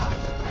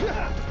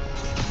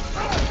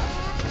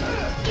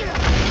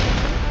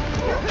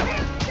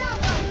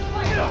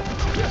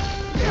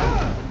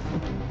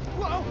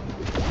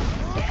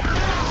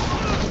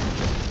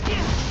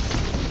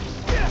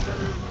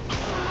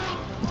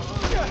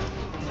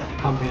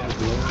 Come here,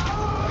 bro.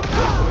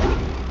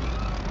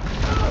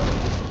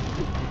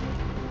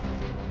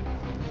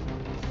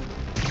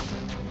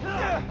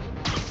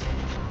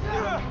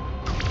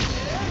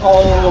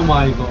 Oh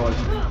my god.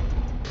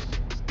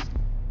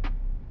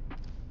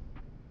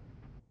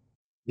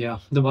 Yeah,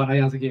 दोबारा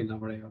यहाँ से खेलना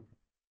पड़ेगा.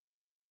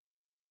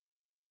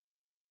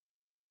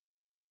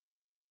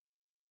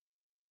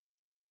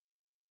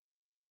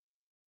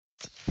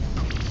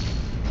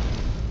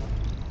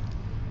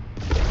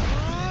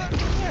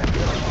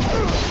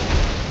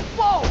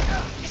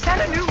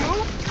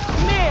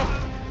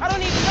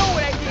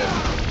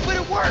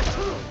 part.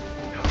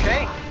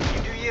 Okay, you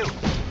do you.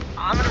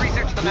 I'm gonna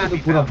research the map. तो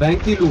पूरा bank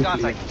ही लूट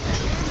लिया.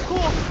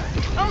 Cool.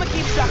 I'm gonna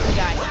keep stalking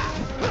guys.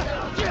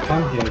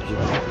 Come here,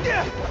 Jim.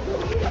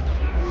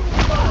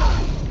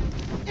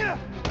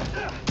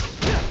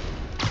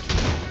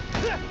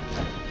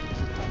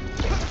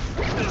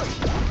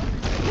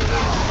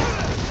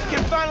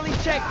 Can finally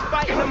check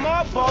fighting the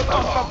mob ball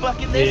off my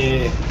bucket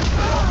list.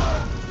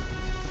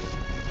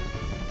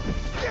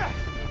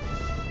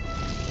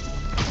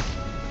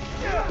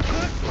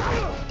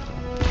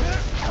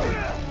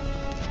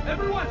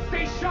 Everyone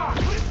stay sharp!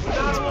 We're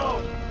not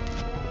alone!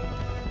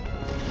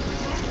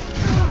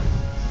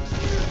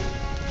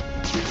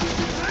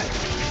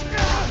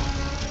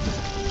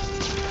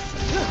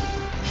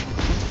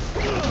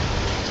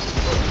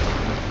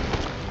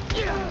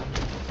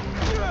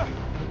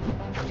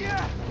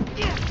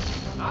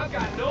 I've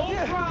got no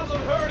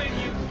problem hurting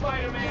you,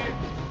 Spider-Man!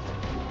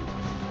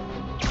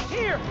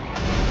 Here!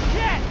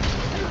 Yes!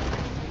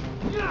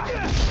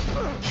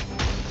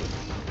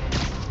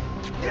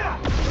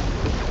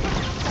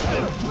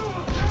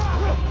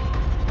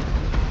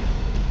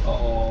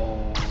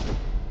 Oh.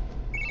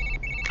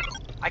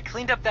 I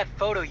cleaned up that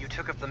photo you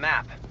took of the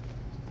map.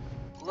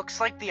 Looks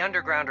like the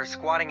underground are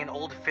squatting in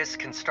old Fisk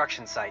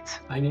construction sites.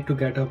 I need to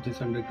get up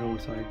this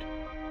underground site.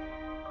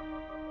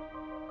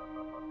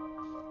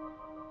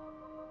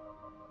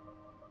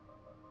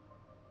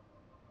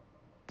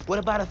 What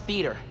about a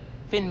theater?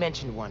 Finn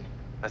mentioned one.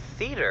 A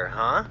theater,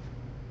 huh?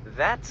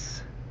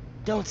 That's...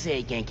 Don't say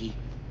it, Genki.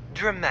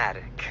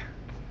 dramatic.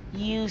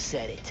 You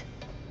said it.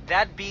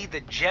 That'd be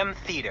the Gem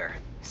Theater.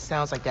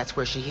 Sounds like that's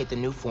where she hit the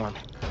new form.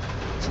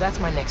 So that's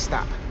my next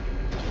stop.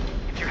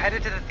 If you're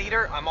headed to the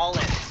theater, I'm all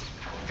in.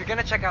 If you're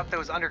gonna check out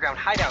those underground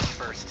hideouts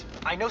first,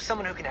 I know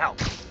someone who can help.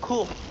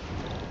 Cool.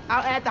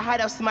 I'll add the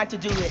hideouts to my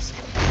to-do list.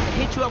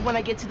 Hit you up when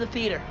I get to the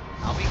theater.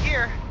 I'll be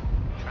here,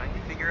 trying to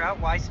figure out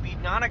why Speed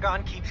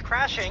Nonagon keeps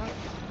crashing.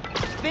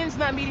 Finn's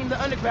not meeting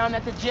the underground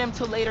at the gym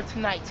till later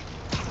tonight.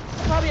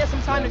 Probably has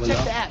some time to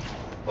check the app,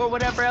 or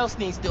whatever else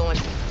needs doing.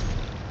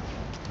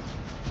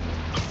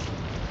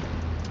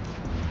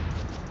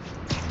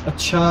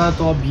 अच्छा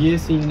तो अब ये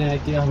scene है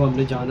कि अब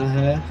हमने जाना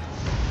है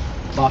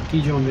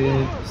बाकी जो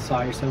मेरे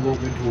साइट्स हैं वो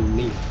हमें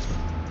ढूंढनी है,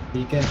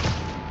 ठीक है।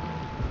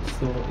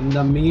 सो इन द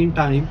मीन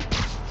टाइम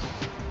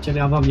चले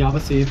अब हम यहाँ पर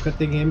सेव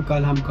करते गेम।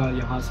 कल हम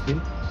यहाँ से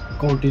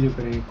कंटिन्यू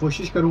करेंगे।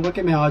 कोशिश करूँगा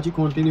कि मैं आज ही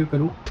कंटिन्यू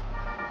करूँ,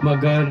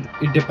 मगर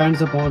it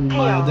depends upon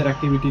my other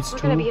activities to.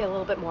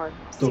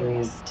 तो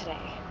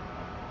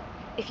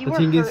The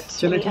thing is,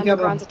 चले ठीक है,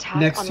 अब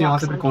नेक्स्ट यहाँ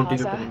से भी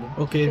कंटिन्यू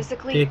करेंगे। Okay,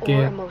 take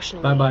care,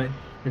 bye bye,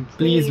 and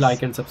please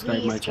like and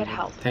subscribe my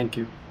channel. Thank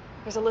you.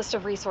 There's a list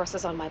of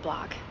resources on my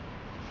blog.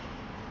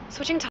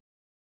 Switching